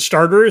announced the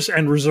starters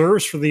and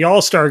reserves for the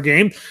All-Star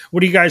game.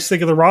 What do you guys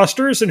think of the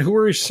rosters, and who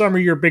are some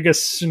of your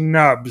biggest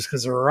snubs?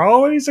 Because there are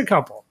always a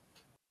couple.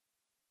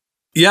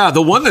 Yeah,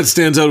 the one that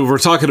stands out, if we're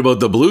talking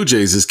about the Blue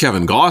Jays, is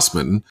Kevin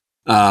Gausman.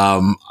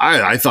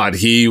 I thought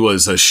he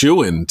was a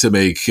shoo-in to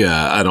make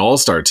an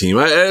all-star team.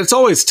 It's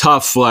always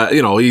tough.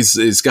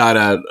 He's got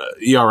a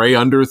ERA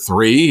under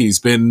 3. He's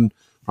been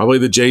probably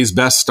the Jays'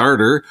 best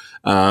starter.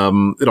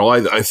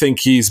 I think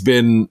he's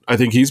been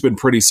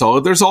pretty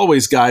solid. There's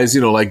always guys,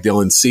 like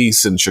Dylan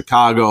Cease in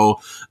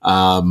Chicago.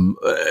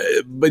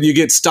 But you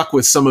get stuck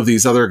with some of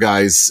these other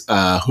guys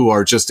who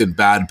are just in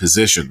bad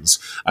positions.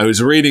 I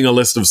was reading a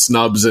list of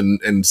snubs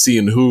and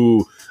seeing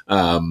who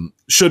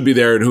should be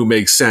there and who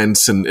makes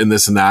sense and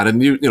this and that.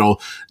 And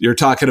you're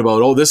talking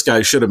about, this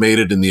guy should have made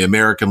it in the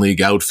American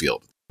League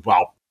outfield.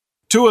 Well,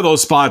 two of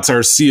those spots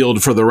are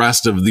sealed for the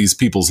rest of these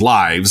people's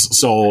lives.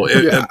 So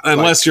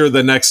unless you're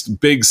the next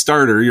big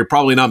starter, you're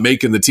probably not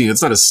making the team.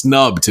 It's not a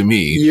snub to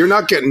me. You're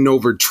not getting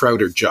over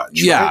Trout or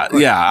Judge. Yeah,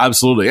 right?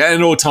 Absolutely.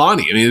 And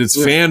Ohtani. I mean,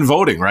 it's fan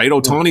voting, right?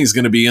 Ohtani's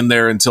going to be in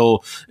there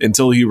until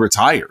he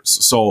retires.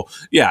 So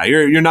yeah,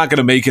 you're not going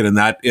to make it in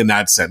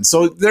that sense.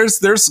 So there's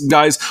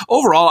guys.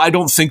 Overall, I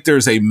don't think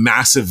there's a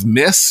massive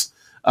miss.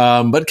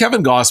 But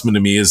Kevin Gausman to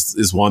me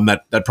is one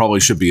that probably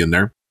should be in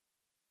there.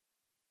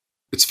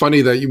 It's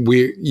funny that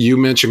you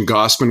mentioned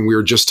Gausman. We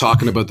were just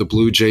talking about the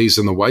Blue Jays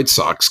and the White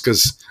Sox,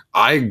 because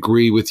I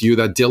agree with you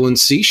that Dylan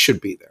Cease should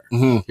be there.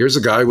 Mm-hmm. Here's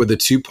a guy with a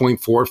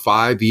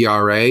 2.45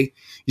 ERA.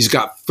 He's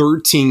got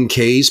 13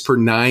 Ks per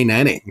 9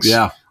 innings.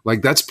 Yeah.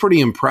 Like, that's pretty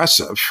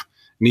impressive.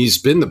 And he's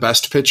been the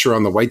best pitcher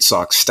on the White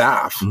Sox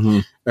staff. Mm-hmm.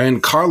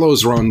 And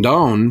Carlos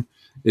Rondon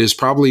is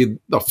probably,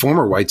 the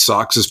former White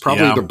Sox, is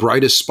probably the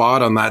brightest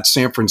spot on that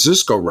San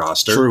Francisco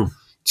roster. True.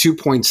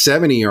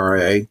 2.7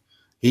 ERA.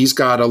 He's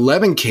got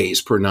 11 Ks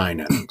per 9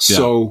 innings. Yeah.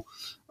 So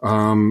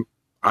I'm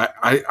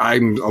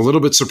a little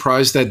bit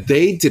surprised that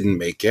they didn't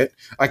make it.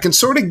 I can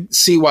sort of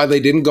see why they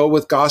didn't go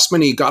with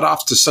Gausman. He got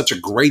off to such a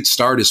great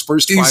start. His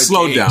first 5 games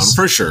slowed down,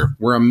 for sure.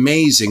 Were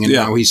amazing, and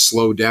now he's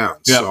slowed down.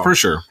 Yeah, for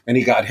sure. And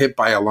he got hit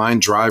by a line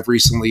drive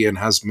recently and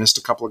has missed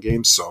a couple of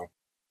games. So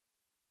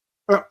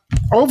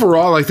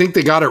overall, I think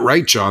they got it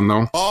right, John,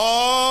 though.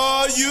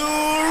 Are you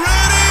ready?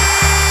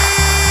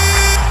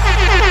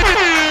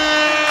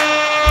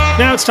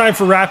 Now it's time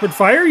for rapid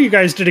fire. You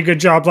guys did a good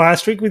job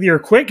last week with your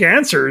quick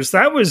answers.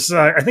 That was,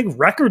 I think,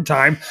 record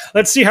time.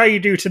 Let's see how you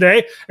do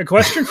today. A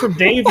question from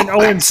Dave in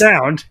Owen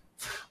Sound.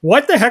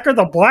 What the heck are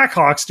the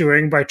Blackhawks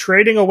doing by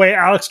trading away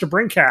Alex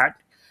DeBrincat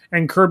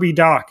and Kirby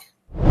Dach?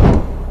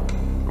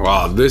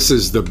 Wow, this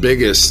is the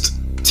biggest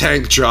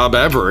tank job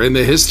ever in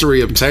the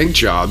history of tank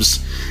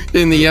jobs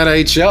in the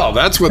NHL.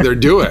 That's what they're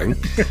doing.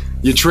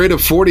 You trade a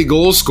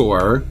 40-goal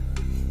scorer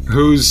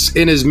who's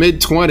in his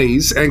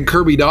mid-20s, and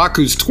Kirby Dach,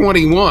 who's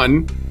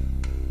 21,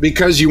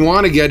 because you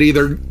want to get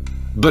either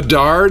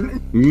Bedard,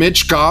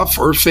 Michkov,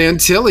 or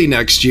Fantilli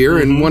next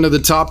year in one of the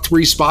top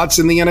 3 spots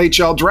in the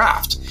NHL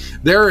draft.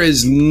 There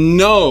is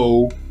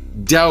no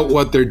doubt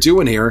what they're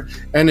doing here.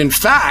 And in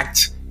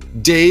fact,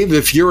 Dave,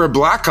 if you're a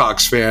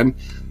Blackhawks fan,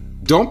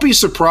 don't be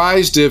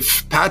surprised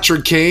if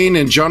Patrick Kane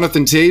and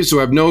Jonathan Toews, who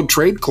have no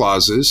trade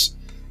clauses,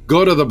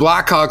 go to the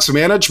Blackhawks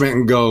management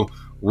and go,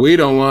 we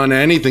don't want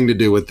anything to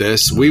do with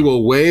this. We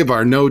will waive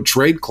our no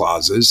trade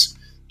clauses.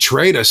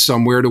 Trade us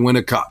somewhere to win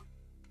a cup.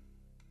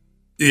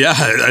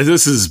 Yeah,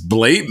 this is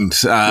blatant.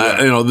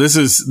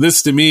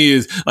 This to me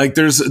is like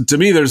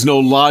there's no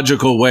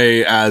logical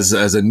way as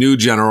a new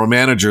general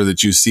manager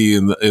that you see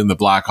in the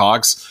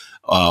Blackhawks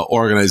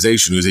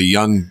organization, who's a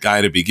young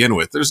guy to begin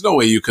with. There's no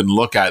way you can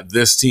look at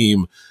this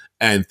team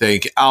and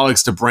think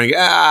Alex DeBrincat,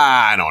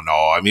 I don't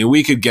know. I mean,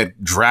 we could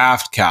get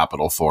draft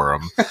capital for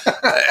him,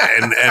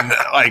 and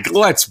like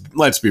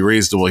let's be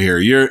reasonable here.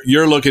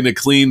 You're looking to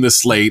clean the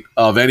slate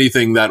of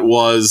anything that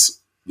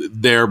was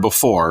there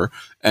before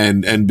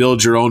and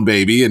build your own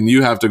baby, and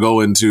you have to go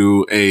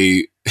into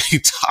a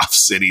tough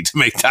city to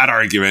make that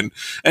argument.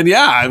 And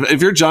yeah,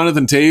 if you're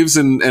Jonathan Toews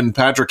and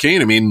Patrick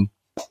Kane, I mean,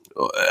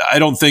 I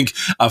don't think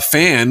a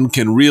fan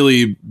can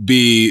really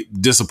be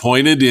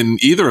disappointed in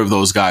either of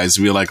those guys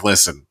to be like,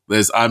 listen,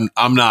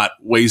 I'm not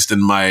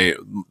wasting my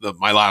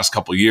last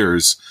couple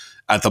years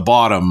at the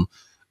bottom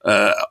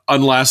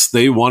unless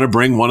they want to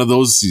bring one of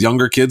those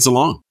younger kids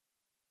along.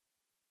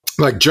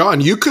 Like,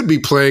 John, you could be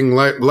playing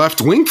left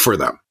wing for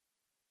them.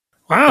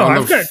 Wow,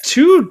 I've got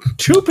two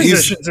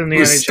positions in the NHL.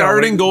 He's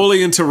starting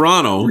goalie in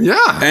Toronto.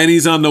 Yeah. And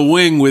he's on the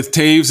wing with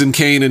Toews and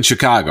Kane in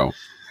Chicago.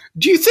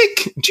 Do you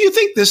think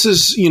this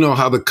is,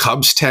 how the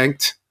Cubs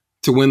tanked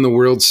to win the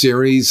World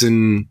Series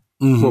in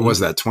what was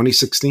that,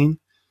 2016?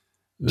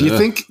 Do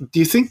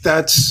you think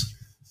that's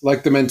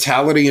like the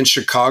mentality in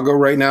Chicago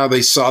right now?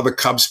 They saw the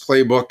Cubs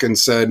playbook and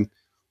said,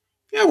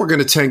 yeah, we're going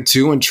to tank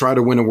too and try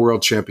to win a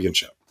world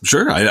championship.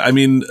 Sure. I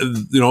mean,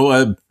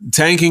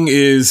 tanking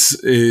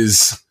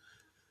is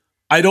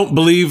I don't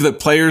believe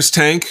that players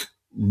tank,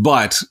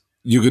 but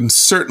you can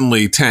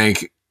certainly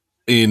tank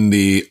in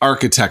the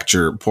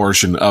architecture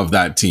portion of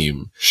that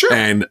team. Sure.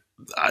 And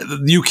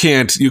you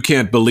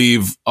can't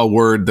believe a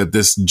word that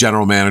this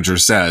general manager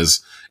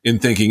says in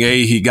thinking,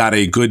 he got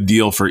a good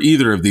deal for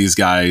either of these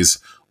guys,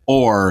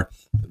 or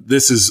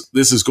this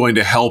is going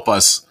to help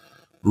us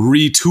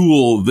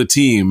retool the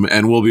team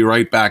and we'll be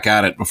right back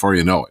at it before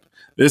you know it.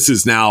 This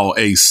is now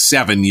a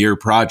 7-year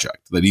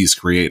project that he's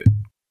created.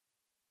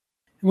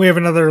 We have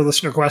another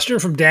listener question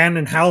from Dan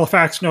in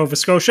Halifax, Nova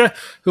Scotia,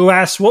 who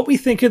asks what we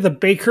think of the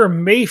Baker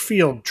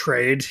Mayfield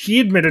trade. He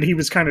admitted he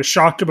was kind of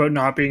shocked about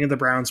not being in the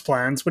Browns'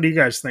 plans. What do you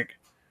guys think?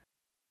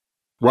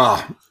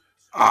 Well,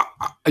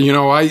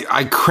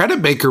 I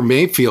credit Baker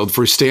Mayfield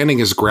for standing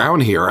his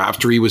ground here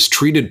after he was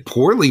treated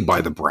poorly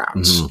by the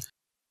Browns.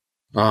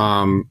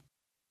 Mm-hmm.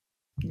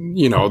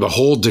 The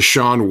whole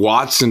Deshaun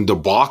Watson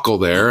debacle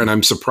there, and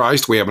I'm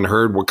surprised we haven't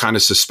heard what kind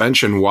of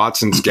suspension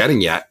Watson's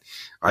getting yet.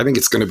 I think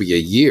it's going to be a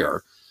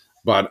year.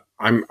 But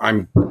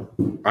I'm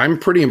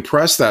pretty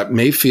impressed that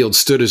Mayfield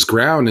stood his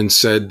ground and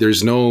said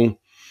there's no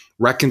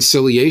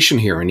reconciliation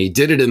here. And he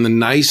did it in the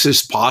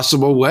nicest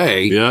possible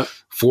way,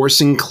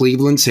 forcing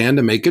Cleveland's hand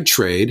to make a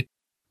trade.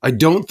 I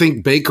don't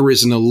think Baker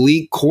is an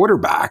elite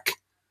quarterback,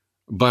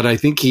 but I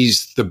think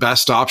he's the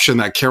best option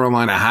that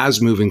Carolina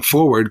has moving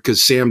forward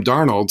because Sam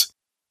Darnold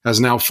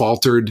has now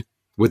faltered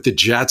with the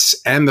Jets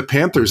and the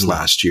Panthers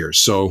last year.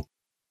 So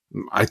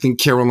I think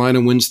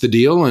Carolina wins the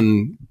deal,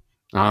 and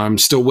I'm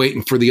still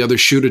waiting for the other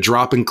shoe to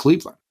drop in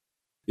Cleveland.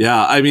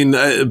 Yeah, I mean,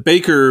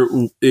 Baker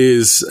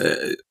was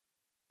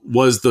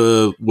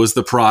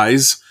the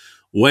prize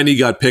when he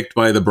got picked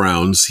by the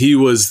Browns. He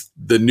was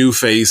the new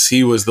face.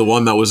 He was the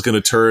one that was going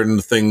to turn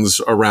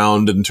things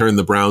around and turn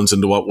the Browns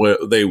into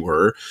what they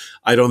were.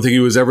 I don't think he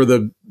was ever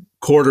the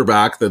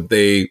quarterback that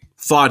they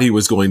thought he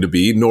was going to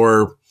be,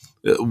 nor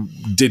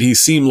did he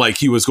seem like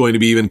he was going to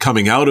be even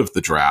coming out of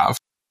the draft.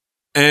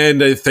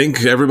 And I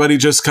think everybody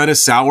just kind of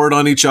soured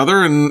on each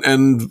other,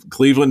 and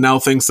Cleveland now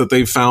thinks that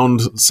they've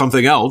found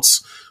something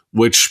else,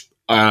 which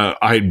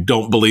I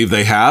don't believe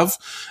they have,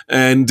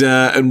 and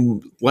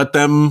let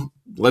them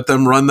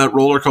run that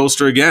roller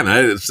coaster again.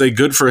 I'd say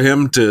good for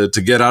him to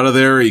get out of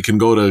there. He can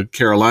go to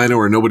Carolina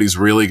where nobody's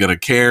really going to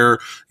care.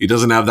 He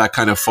doesn't have that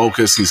kind of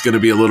focus. He's going to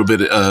be a little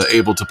bit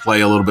able to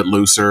play a little bit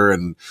looser,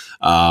 and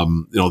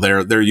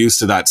they're used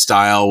to that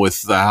style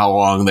with how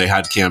long they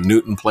had Cam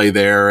Newton play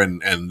there,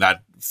 and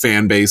that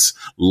fan base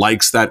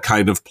likes that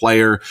kind of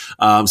player.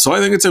 So I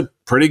think it's a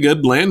pretty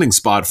good landing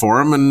spot for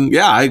him. And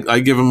yeah, I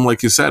give him,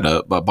 like you said,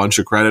 a bunch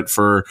of credit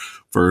for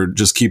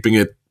just keeping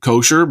it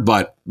kosher,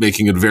 but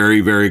making it very,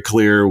 very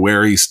clear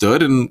where he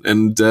stood.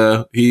 And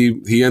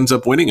he ends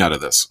up winning out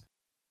of this.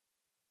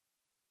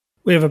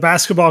 We have a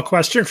basketball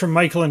question from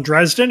Michael in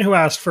Dresden, who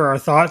asked for our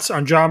thoughts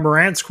on John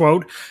Morant's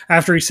quote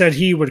after he said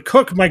he would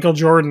cook Michael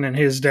Jordan in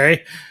his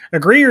day.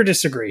 Agree or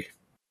disagree?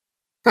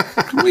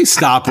 Can we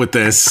stop with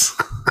this?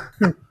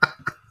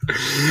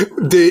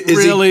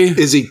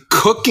 Is he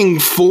cooking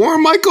for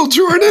Michael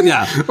Jordan?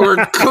 Yeah. Or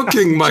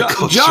cooking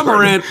Michael Jordan? John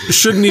Morant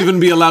shouldn't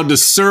even be allowed to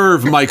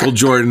serve Michael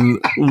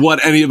Jordan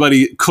what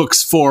anybody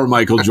cooks for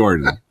Michael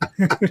Jordan.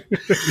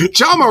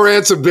 John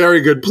Morant's a very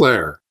good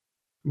player,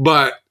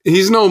 but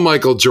he's no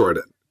Michael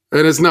Jordan,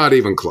 and it's not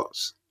even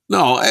close.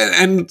 No,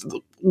 and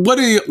what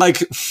do you like?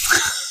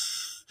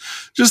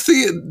 Just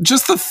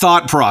the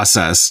thought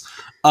process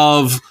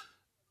of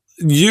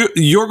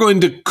you're going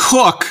to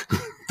cook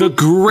the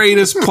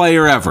greatest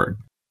player ever.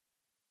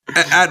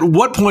 At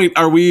what point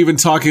are we even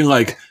talking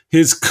like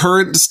his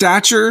current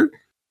stature?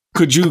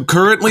 Could you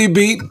currently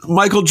beat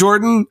Michael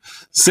Jordan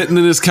sitting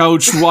in his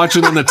couch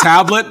watching on the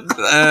tablet?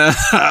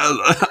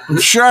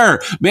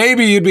 Sure,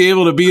 maybe you'd be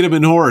able to beat him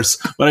in horse,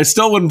 but I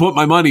still wouldn't put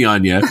my money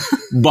on you.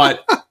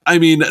 But I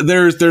mean,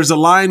 there's a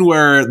line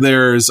where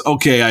there's,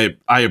 okay,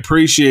 I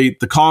appreciate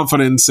the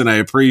confidence, and I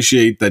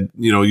appreciate that,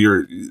 you know,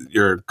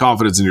 your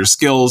confidence in your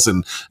skills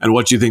and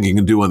what you think you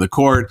can do on the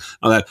court,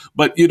 all that.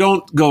 But you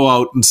don't go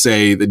out and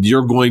say that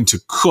you're going to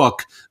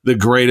cook the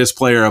greatest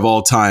player of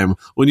all time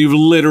when you've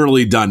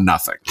literally done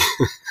nothing.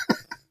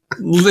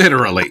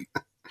 Literally.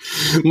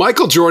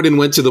 Michael Jordan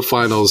went to the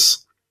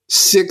finals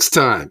 6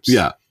 times.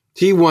 Yeah.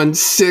 He won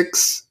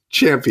 6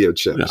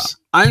 championships. Yeah.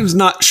 I'm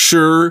not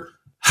sure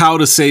how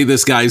to say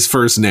this guy's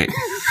first name.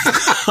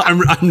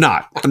 I'm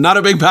not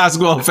a big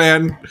basketball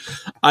fan.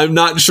 I'm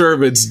not sure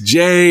if it's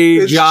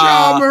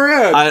Ja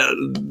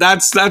Morant.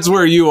 That's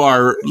where you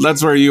are.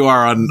 That's where you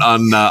are on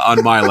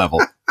my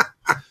level.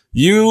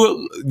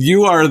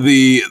 You are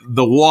the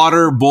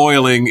water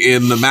boiling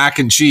in the mac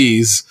and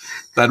cheese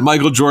that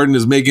Michael Jordan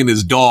is making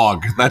his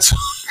dog.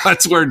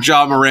 That's where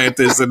Ja Morant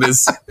is in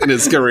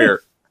his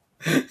career.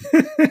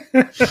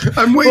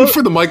 I'm waiting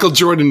for the Michael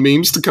Jordan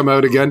memes to come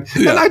out again,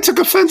 and I took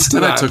offense to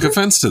that.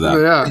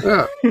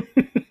 Yeah.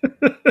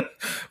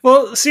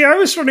 Well, see, I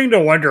was starting to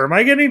wonder, am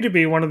I getting to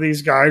be one of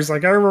these guys?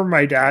 Like, I remember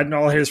my dad and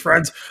all his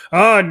friends,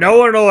 no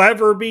one will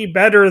ever be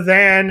better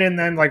than, and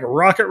then like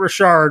Rocket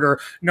Richard,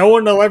 or no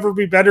one will ever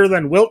be better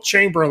than Wilt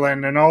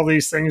Chamberlain, and all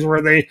these things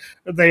where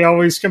they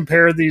always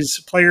compare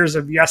these players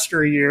of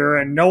yesteryear,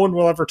 and no one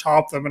will ever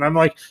top them. And I'm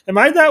like, am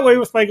I that way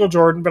with Michael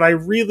Jordan? But I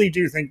really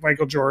do think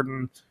Michael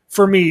Jordan,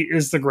 for me,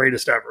 is the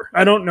greatest ever.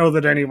 I don't know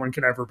that anyone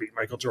can ever beat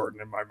Michael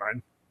Jordan in my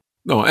mind.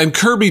 No, and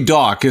Kirby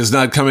Doc is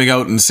not coming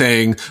out and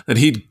saying that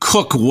he'd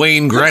cook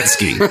Wayne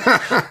Gretzky.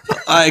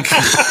 Like,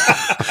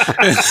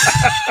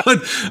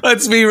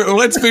 let's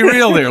be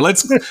real there.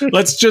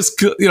 Let's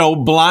just,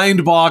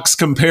 blind box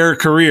compare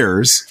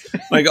careers.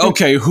 Like,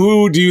 okay,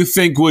 who do you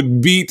think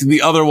would beat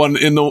the other one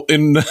in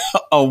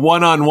a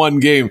one-on-one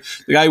game?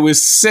 The guy with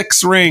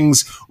 6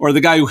 rings, or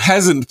the guy who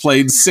hasn't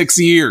played 6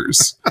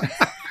 years?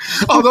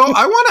 Although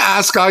I want to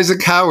ask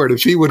Isaac Howard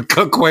if he would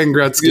cook Wayne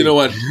Gretzky. You know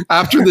what?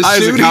 After the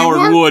Isaac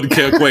Howard would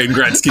cook Wayne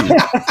Gretzky.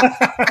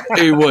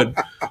 He would.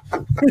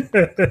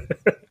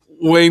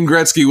 Wayne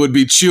Gretzky would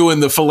be chewing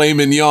the filet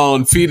mignon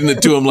and feeding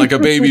it to him like a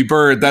baby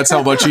bird. That's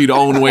how much he'd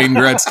own Wayne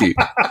Gretzky.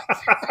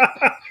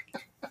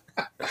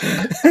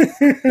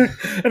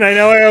 And I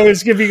know I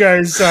always give you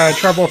guys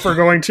trouble for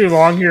going too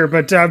long here,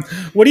 but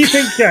what do you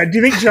think? Do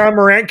you think John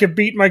Morant could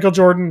beat Michael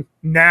Jordan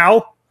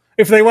now?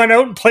 If they went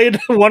out and played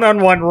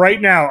one-on-one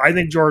right now, I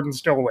think Jordan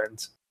still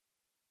wins.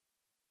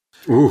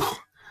 Ooh.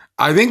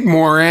 I think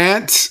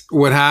Morant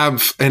would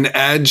have an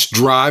edge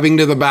driving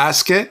to the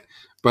basket,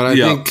 but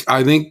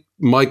I think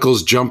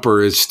Michael's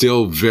jumper is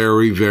still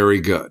very, very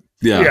good.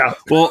 Yeah.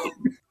 Well,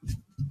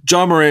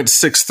 John Morant's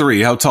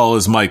 6'3". How tall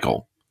is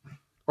Michael?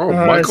 Oh,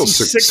 Michael's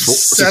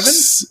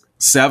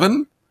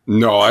 6'7"?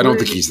 No, I don't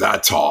think he's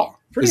that tall.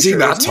 Is he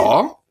that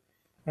tall?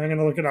 I'm going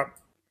to look it up.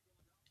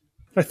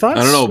 I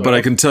don't know, but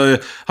I can tell you,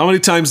 how many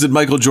times did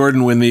Michael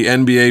Jordan win the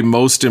NBA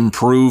Most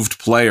Improved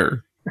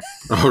Player?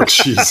 Oh,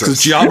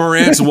 Jesus. John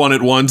Morant's won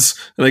it once,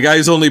 and the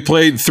guy's only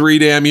played 3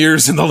 damn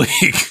years in the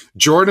league.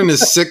 Jordan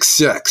is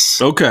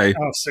 6'6". Okay.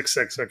 Oh,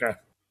 6'6", okay.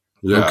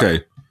 Yeah.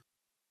 Okay.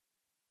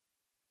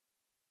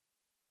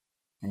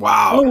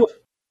 Wow. Oh,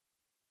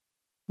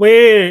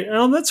 wait.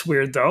 Oh, that's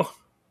weird, though.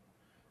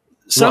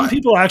 Some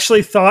people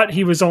actually thought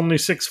he was only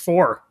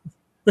 6'4".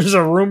 There's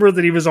a rumor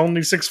that he was only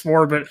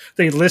 6'4", but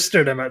they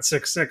listed him at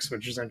 6'6",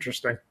 which is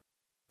interesting.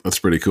 That's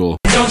pretty cool.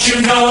 Don't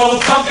you know,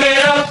 pump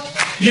it up.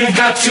 You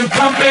got to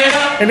pump it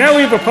up. And now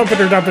we have a Pump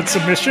It or Dump It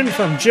submission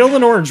from Jill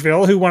in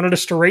Orangeville, who wanted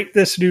us to rate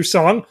this new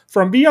song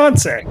from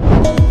Beyonce.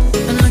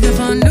 I'm looking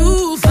for a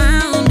new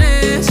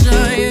foundation,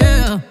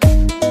 yeah.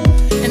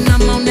 And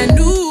I'm on that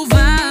new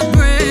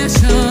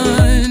vibration.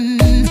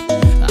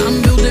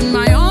 I'm building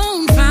my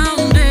own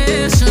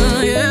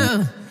foundation,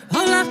 yeah.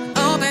 Hold up,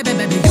 oh baby,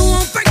 baby, you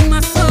won't break my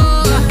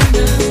soul.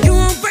 You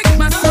won't break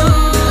my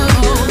soul.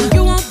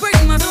 You won't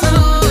break my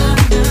soul.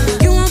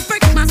 You won't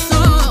break my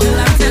soul.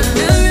 I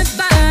tell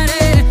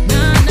everybody,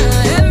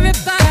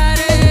 everybody.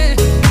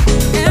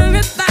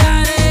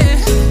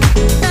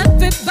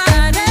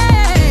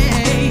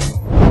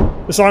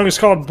 The song is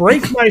called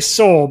Break My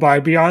Soul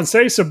by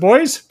Beyonce. So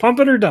boys, pump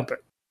it or dump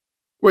it.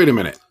 Wait a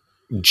minute.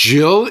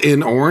 Jill in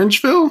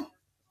Orangeville?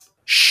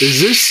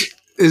 Is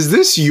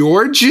this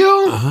your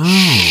Jill?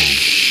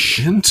 Oh,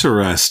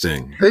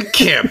 interesting. It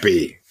can't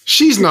be.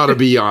 She's not a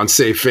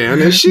Beyonce fan,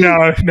 is she?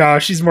 No,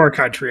 she's more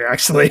country,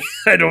 actually.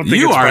 I don't think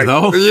You it's are, right.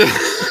 though.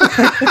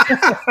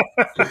 Yeah.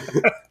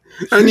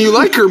 And you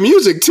like her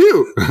music,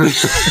 too.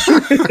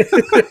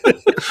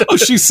 Oh,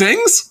 she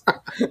sings?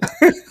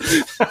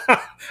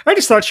 I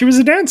just thought she was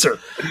a dancer.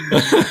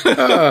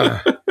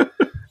 I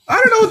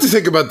don't know what to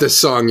think about this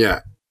song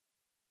yet.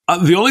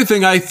 The only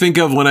thing I think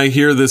of when I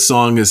hear this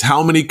song is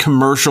how many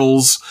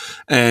commercials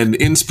and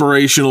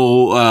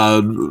inspirational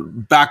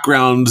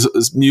background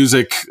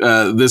music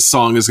this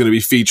song is going to be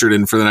featured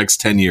in for the next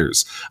 10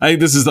 years. I think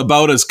this is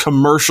about as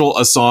commercial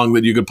a song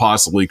that you could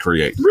possibly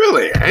create.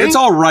 Really? Eh? It's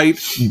all right,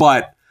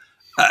 but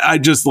I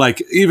just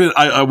like, even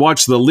I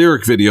watched the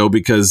lyric video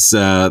because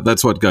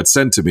that's what got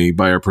sent to me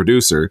by our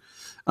producer.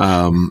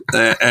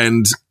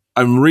 And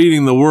I'm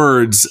reading the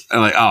words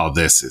and like, oh,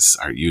 this is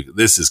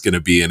going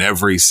to be in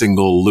every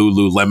single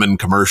Lululemon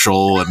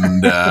commercial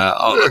and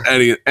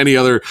any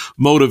other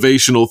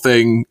motivational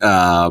thing.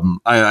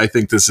 I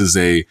think this is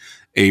a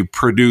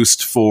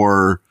produced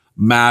for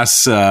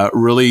mass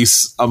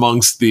release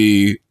amongst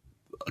the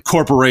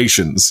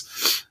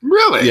corporations.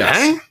 Really? Yes.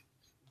 Eh?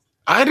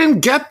 I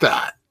didn't get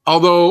that.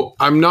 Although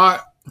I'm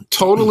not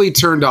totally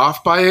turned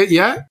off by it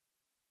yet.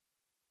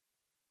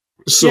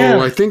 So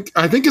Yeah. I think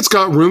it's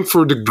got room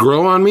to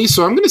grow on me.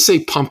 So I'm going to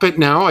say pump it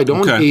now. I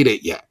don't hate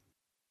it yet.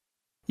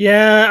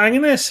 Yeah, I'm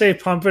gonna say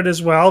pump it as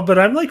well, but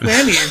I'm like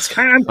Mandy.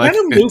 I'm kind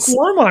of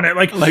lukewarm on it.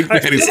 Like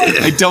Mandy's,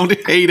 I don't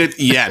hate it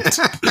yet.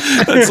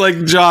 It's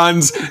like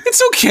John's.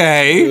 It's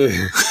okay.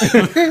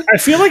 I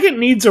feel like it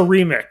needs a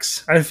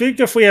remix. I think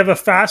if we have a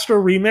faster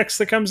remix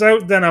that comes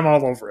out, then I'm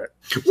all over it.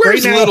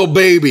 Where's Right now- Little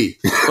Baby?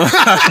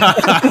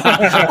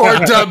 Or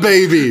Da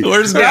Baby?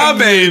 Where's Da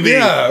Baby?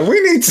 Yeah, we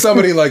need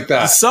somebody like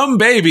that. Some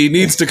baby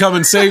needs to come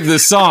and save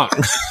this song.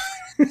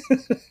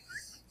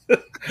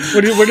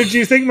 What did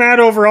you think, Matt?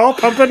 Overall,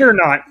 pump it or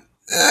not?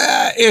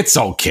 It's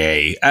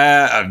okay.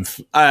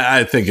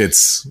 I think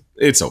it's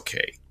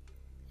okay.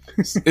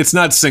 It's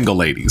not single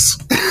ladies.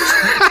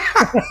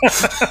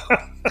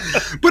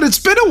 But it's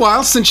been a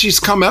while since she's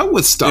come out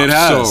with stuff. It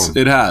has. So.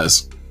 It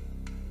has.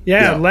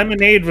 Yeah, Yeah.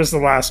 Lemonade was the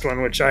last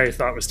one, which I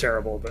thought was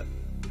terrible, but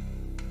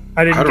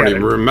I didn't I don't get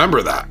even it.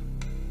 remember that.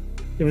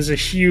 It was a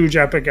huge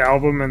epic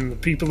album, and the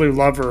people who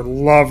love her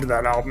loved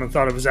that album and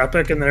thought it was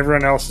epic, and then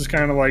everyone else is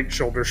kind of like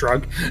shoulder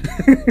shrug.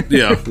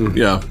 Yeah.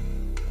 Yeah.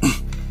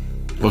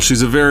 Well,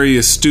 she's a very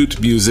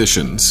astute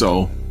musician,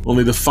 so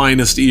only the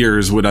finest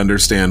ears would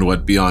understand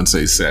what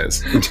Beyonce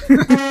says.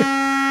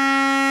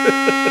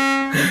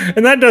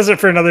 And that does it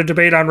for another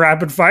debate on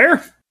Rapid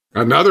Fire.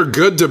 Another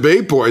good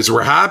debate, boys.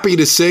 We're happy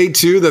to say,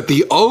 too, that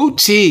the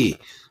OT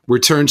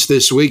returns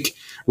this week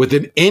with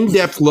an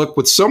in-depth look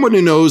with someone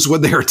who knows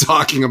what they're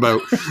talking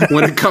about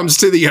when it comes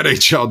to the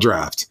NHL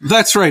draft.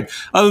 That's right.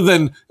 Other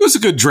than, it was a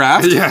good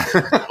draft. Yeah.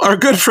 Our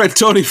good friend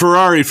Tony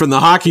Ferrari from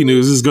the Hockey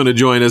News is going to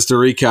join us to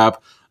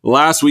recap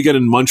last weekend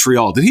in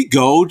Montreal. Did he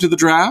go to the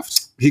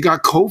draft? He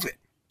got COVID.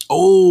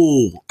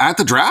 Oh, at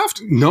the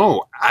draft?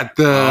 No, at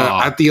the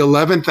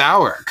 11th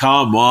hour.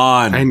 Come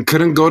on. And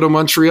couldn't go to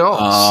Montreal.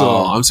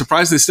 So I'm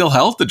surprised they still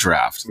held the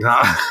draft.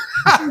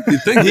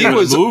 You'd think he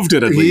would have moved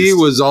it at least. He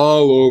was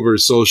all over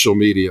social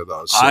media,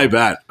 though. So. I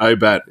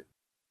bet.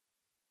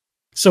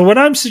 So what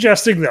I'm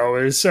suggesting, though,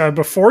 is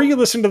before you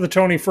listen to the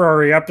Tony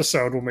Ferrari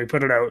episode when we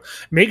put it out,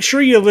 make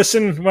sure you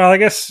listen. Well, I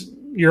guess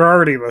you're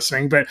already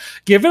listening, but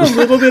give it a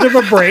little bit of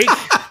a break.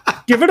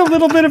 Give it a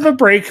little bit of a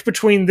break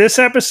between this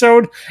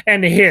episode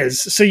and his,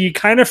 so you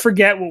kind of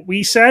forget what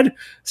we said.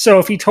 So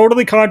if he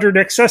totally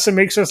contradicts us and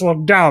makes us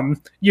look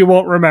dumb, you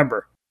won't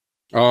remember.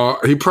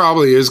 He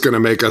probably is going to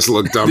make us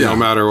look dumb no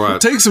matter what.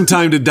 Take some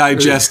time to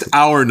digest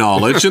our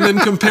knowledge and then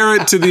compare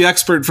it to the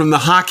expert from the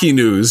hockey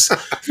news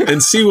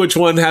and see which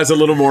one has a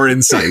little more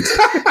insight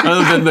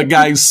other than the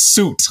guy's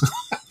suit.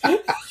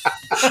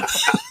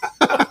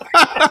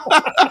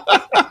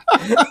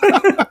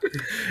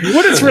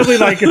 What it's really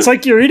like, it's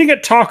like you're eating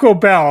at Taco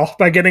Bell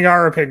by getting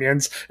our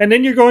opinions, and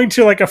then you're going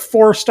to like a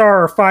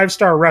 4-star or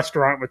 5-star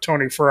restaurant with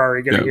Tony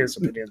Ferrari getting his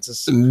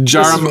opinions.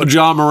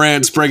 John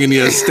Morant's bringing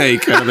you a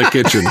steak out of the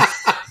kitchen.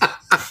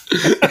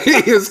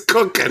 He is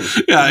cooking.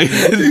 Yeah,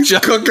 he's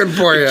cooking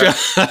for you.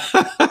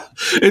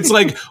 It's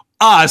like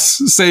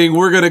us saying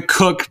we're going to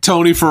cook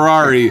Tony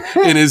Ferrari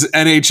in his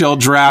NHL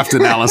draft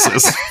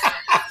analysis.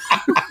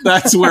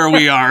 That's where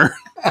we are.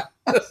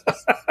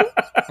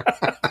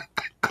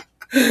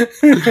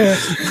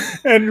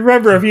 And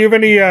remember, if you have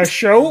any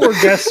show or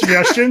guest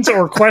suggestions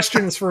or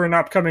questions for an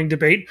upcoming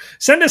debate,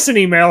 send us an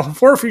email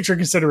for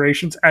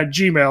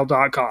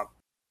futureconsiderations@gmail.com.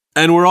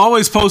 And we're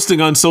always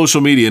posting on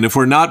social media. And if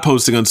we're not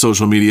posting on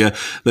social media,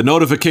 the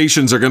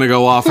notifications are going to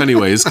go off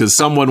anyways because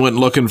someone went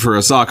looking for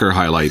a soccer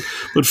highlight.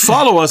 But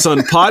follow us on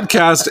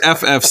Podcast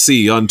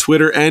FFC on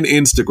Twitter and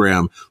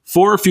Instagram,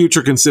 For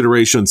Future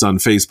Considerations on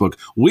Facebook.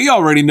 We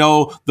already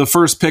know the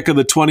first pick of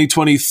the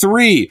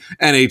 2023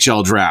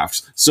 NHL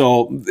draft.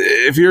 So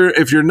if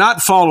you're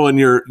not following,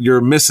 you're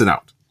missing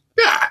out.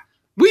 Yeah,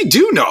 we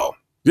do know.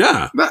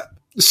 Yeah.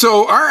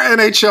 So our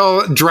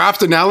NHL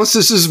draft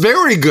analysis is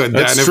very good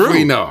then. That's if true.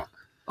 We know.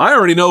 I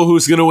already know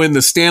who's going to win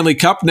the Stanley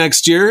Cup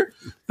next year,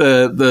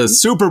 the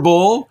Super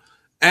Bowl,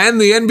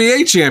 and the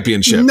NBA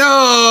championship.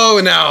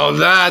 No,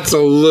 that's a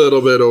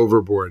little bit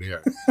overboard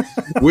here.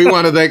 We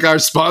want to thank our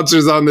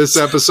sponsors on this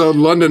episode,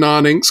 London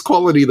Awnings,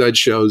 quality that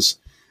shows,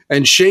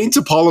 and Shane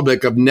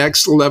Topolovic of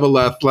Next Level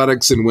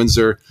Athletics in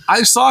Windsor.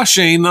 I saw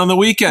Shane on the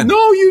weekend.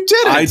 No, you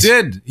didn't. I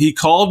did. He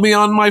called me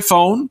on my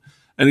phone.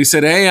 And he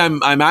said, "Hey,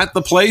 I'm at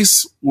the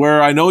place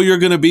where I know you're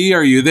going to be.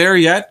 Are you there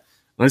yet?"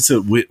 And I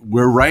said,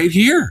 "We're right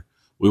here."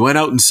 We went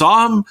out and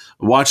saw him,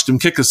 watched him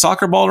kick a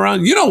soccer ball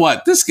around. You know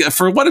what? This guy,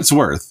 for what it's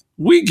worth,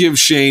 we give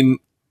Shane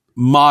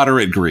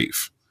moderate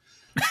grief.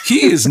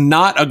 He is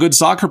not a good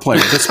soccer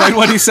player, despite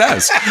what he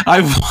says.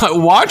 I've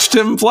watched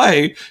him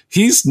play.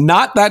 He's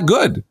not that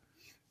good.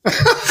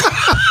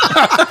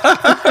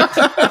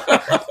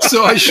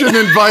 So I shouldn't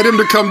invite him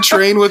to come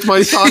train with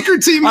my soccer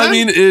team then? I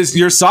mean, is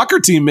your soccer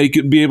team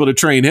be able to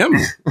train him?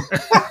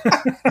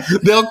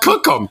 They'll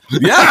cook him.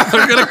 Yeah,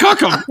 they're going to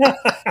cook him.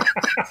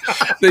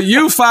 The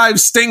U5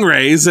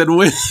 Stingrays at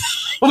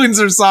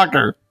Windsor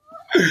Soccer.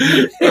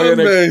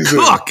 Amazing.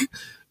 Cook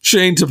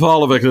Shane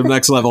Topolovic of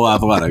Next Level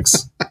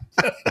Athletics.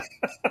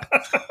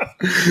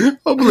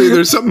 Hopefully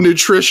there's something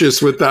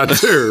nutritious with that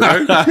too,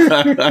 right?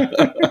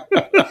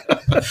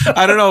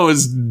 I don't know.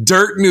 Is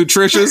dirt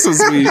nutritious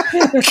as we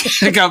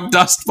kick up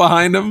dust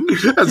behind him?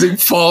 As he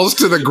falls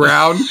to the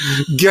ground,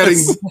 getting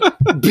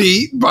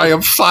beat by a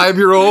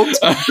 5-year-old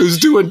who's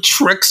doing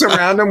tricks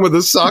around him with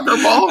a soccer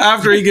ball?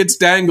 After he gets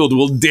dangled,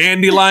 will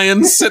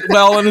dandelions sit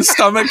well in his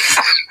stomach?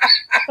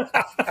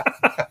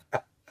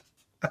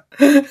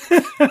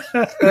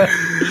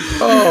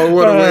 Oh,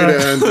 what a way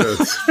to end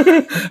this.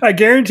 I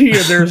guarantee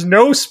you there's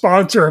no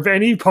sponsor of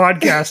any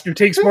podcast who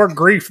takes more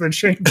grief than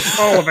Shane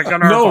Topolovic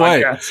on our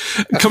podcast.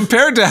 Way.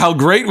 Compared to how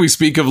great we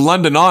speak of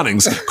London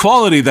Awnings,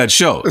 quality that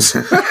shows.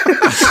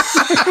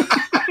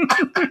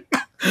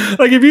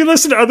 Like if you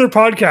listen to other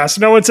podcasts,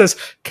 no one says,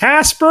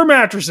 Casper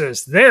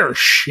mattresses, they're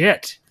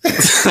shit.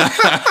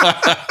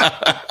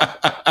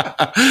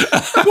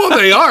 Well,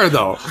 they are,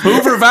 though.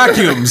 Hoover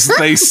vacuums,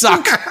 they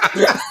suck.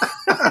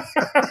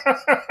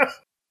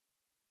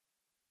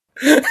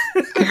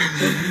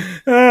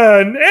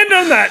 And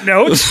on that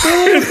note,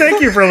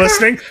 thank you for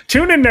listening.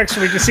 Tune in next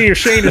week to see if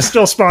Shane is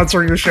still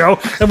sponsoring the show,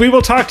 and we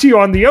will talk to you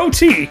on the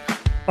OT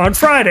on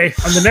Friday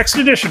on the next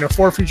edition of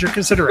For Future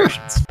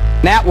Considerations.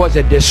 That was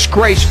a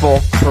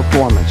disgraceful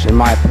performance, in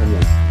my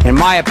opinion. In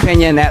my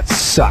opinion, that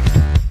sucked.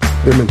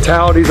 Their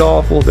mentality's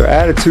awful. Their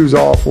attitude's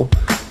awful.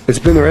 It's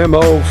been their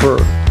MO for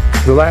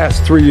the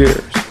last 3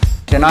 years.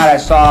 Tonight I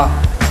saw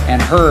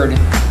and heard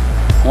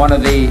one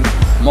of the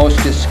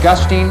most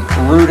disgusting,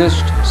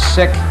 rudest,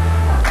 sick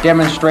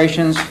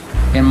demonstrations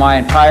in my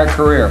entire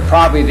career.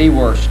 Probably the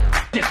worst.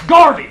 It's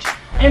garbage.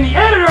 And the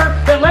editor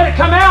that let it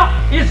come out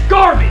is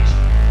garbage.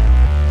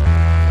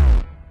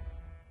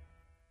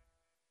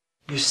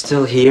 You're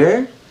still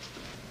here?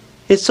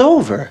 It's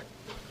over.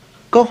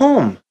 Go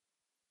home.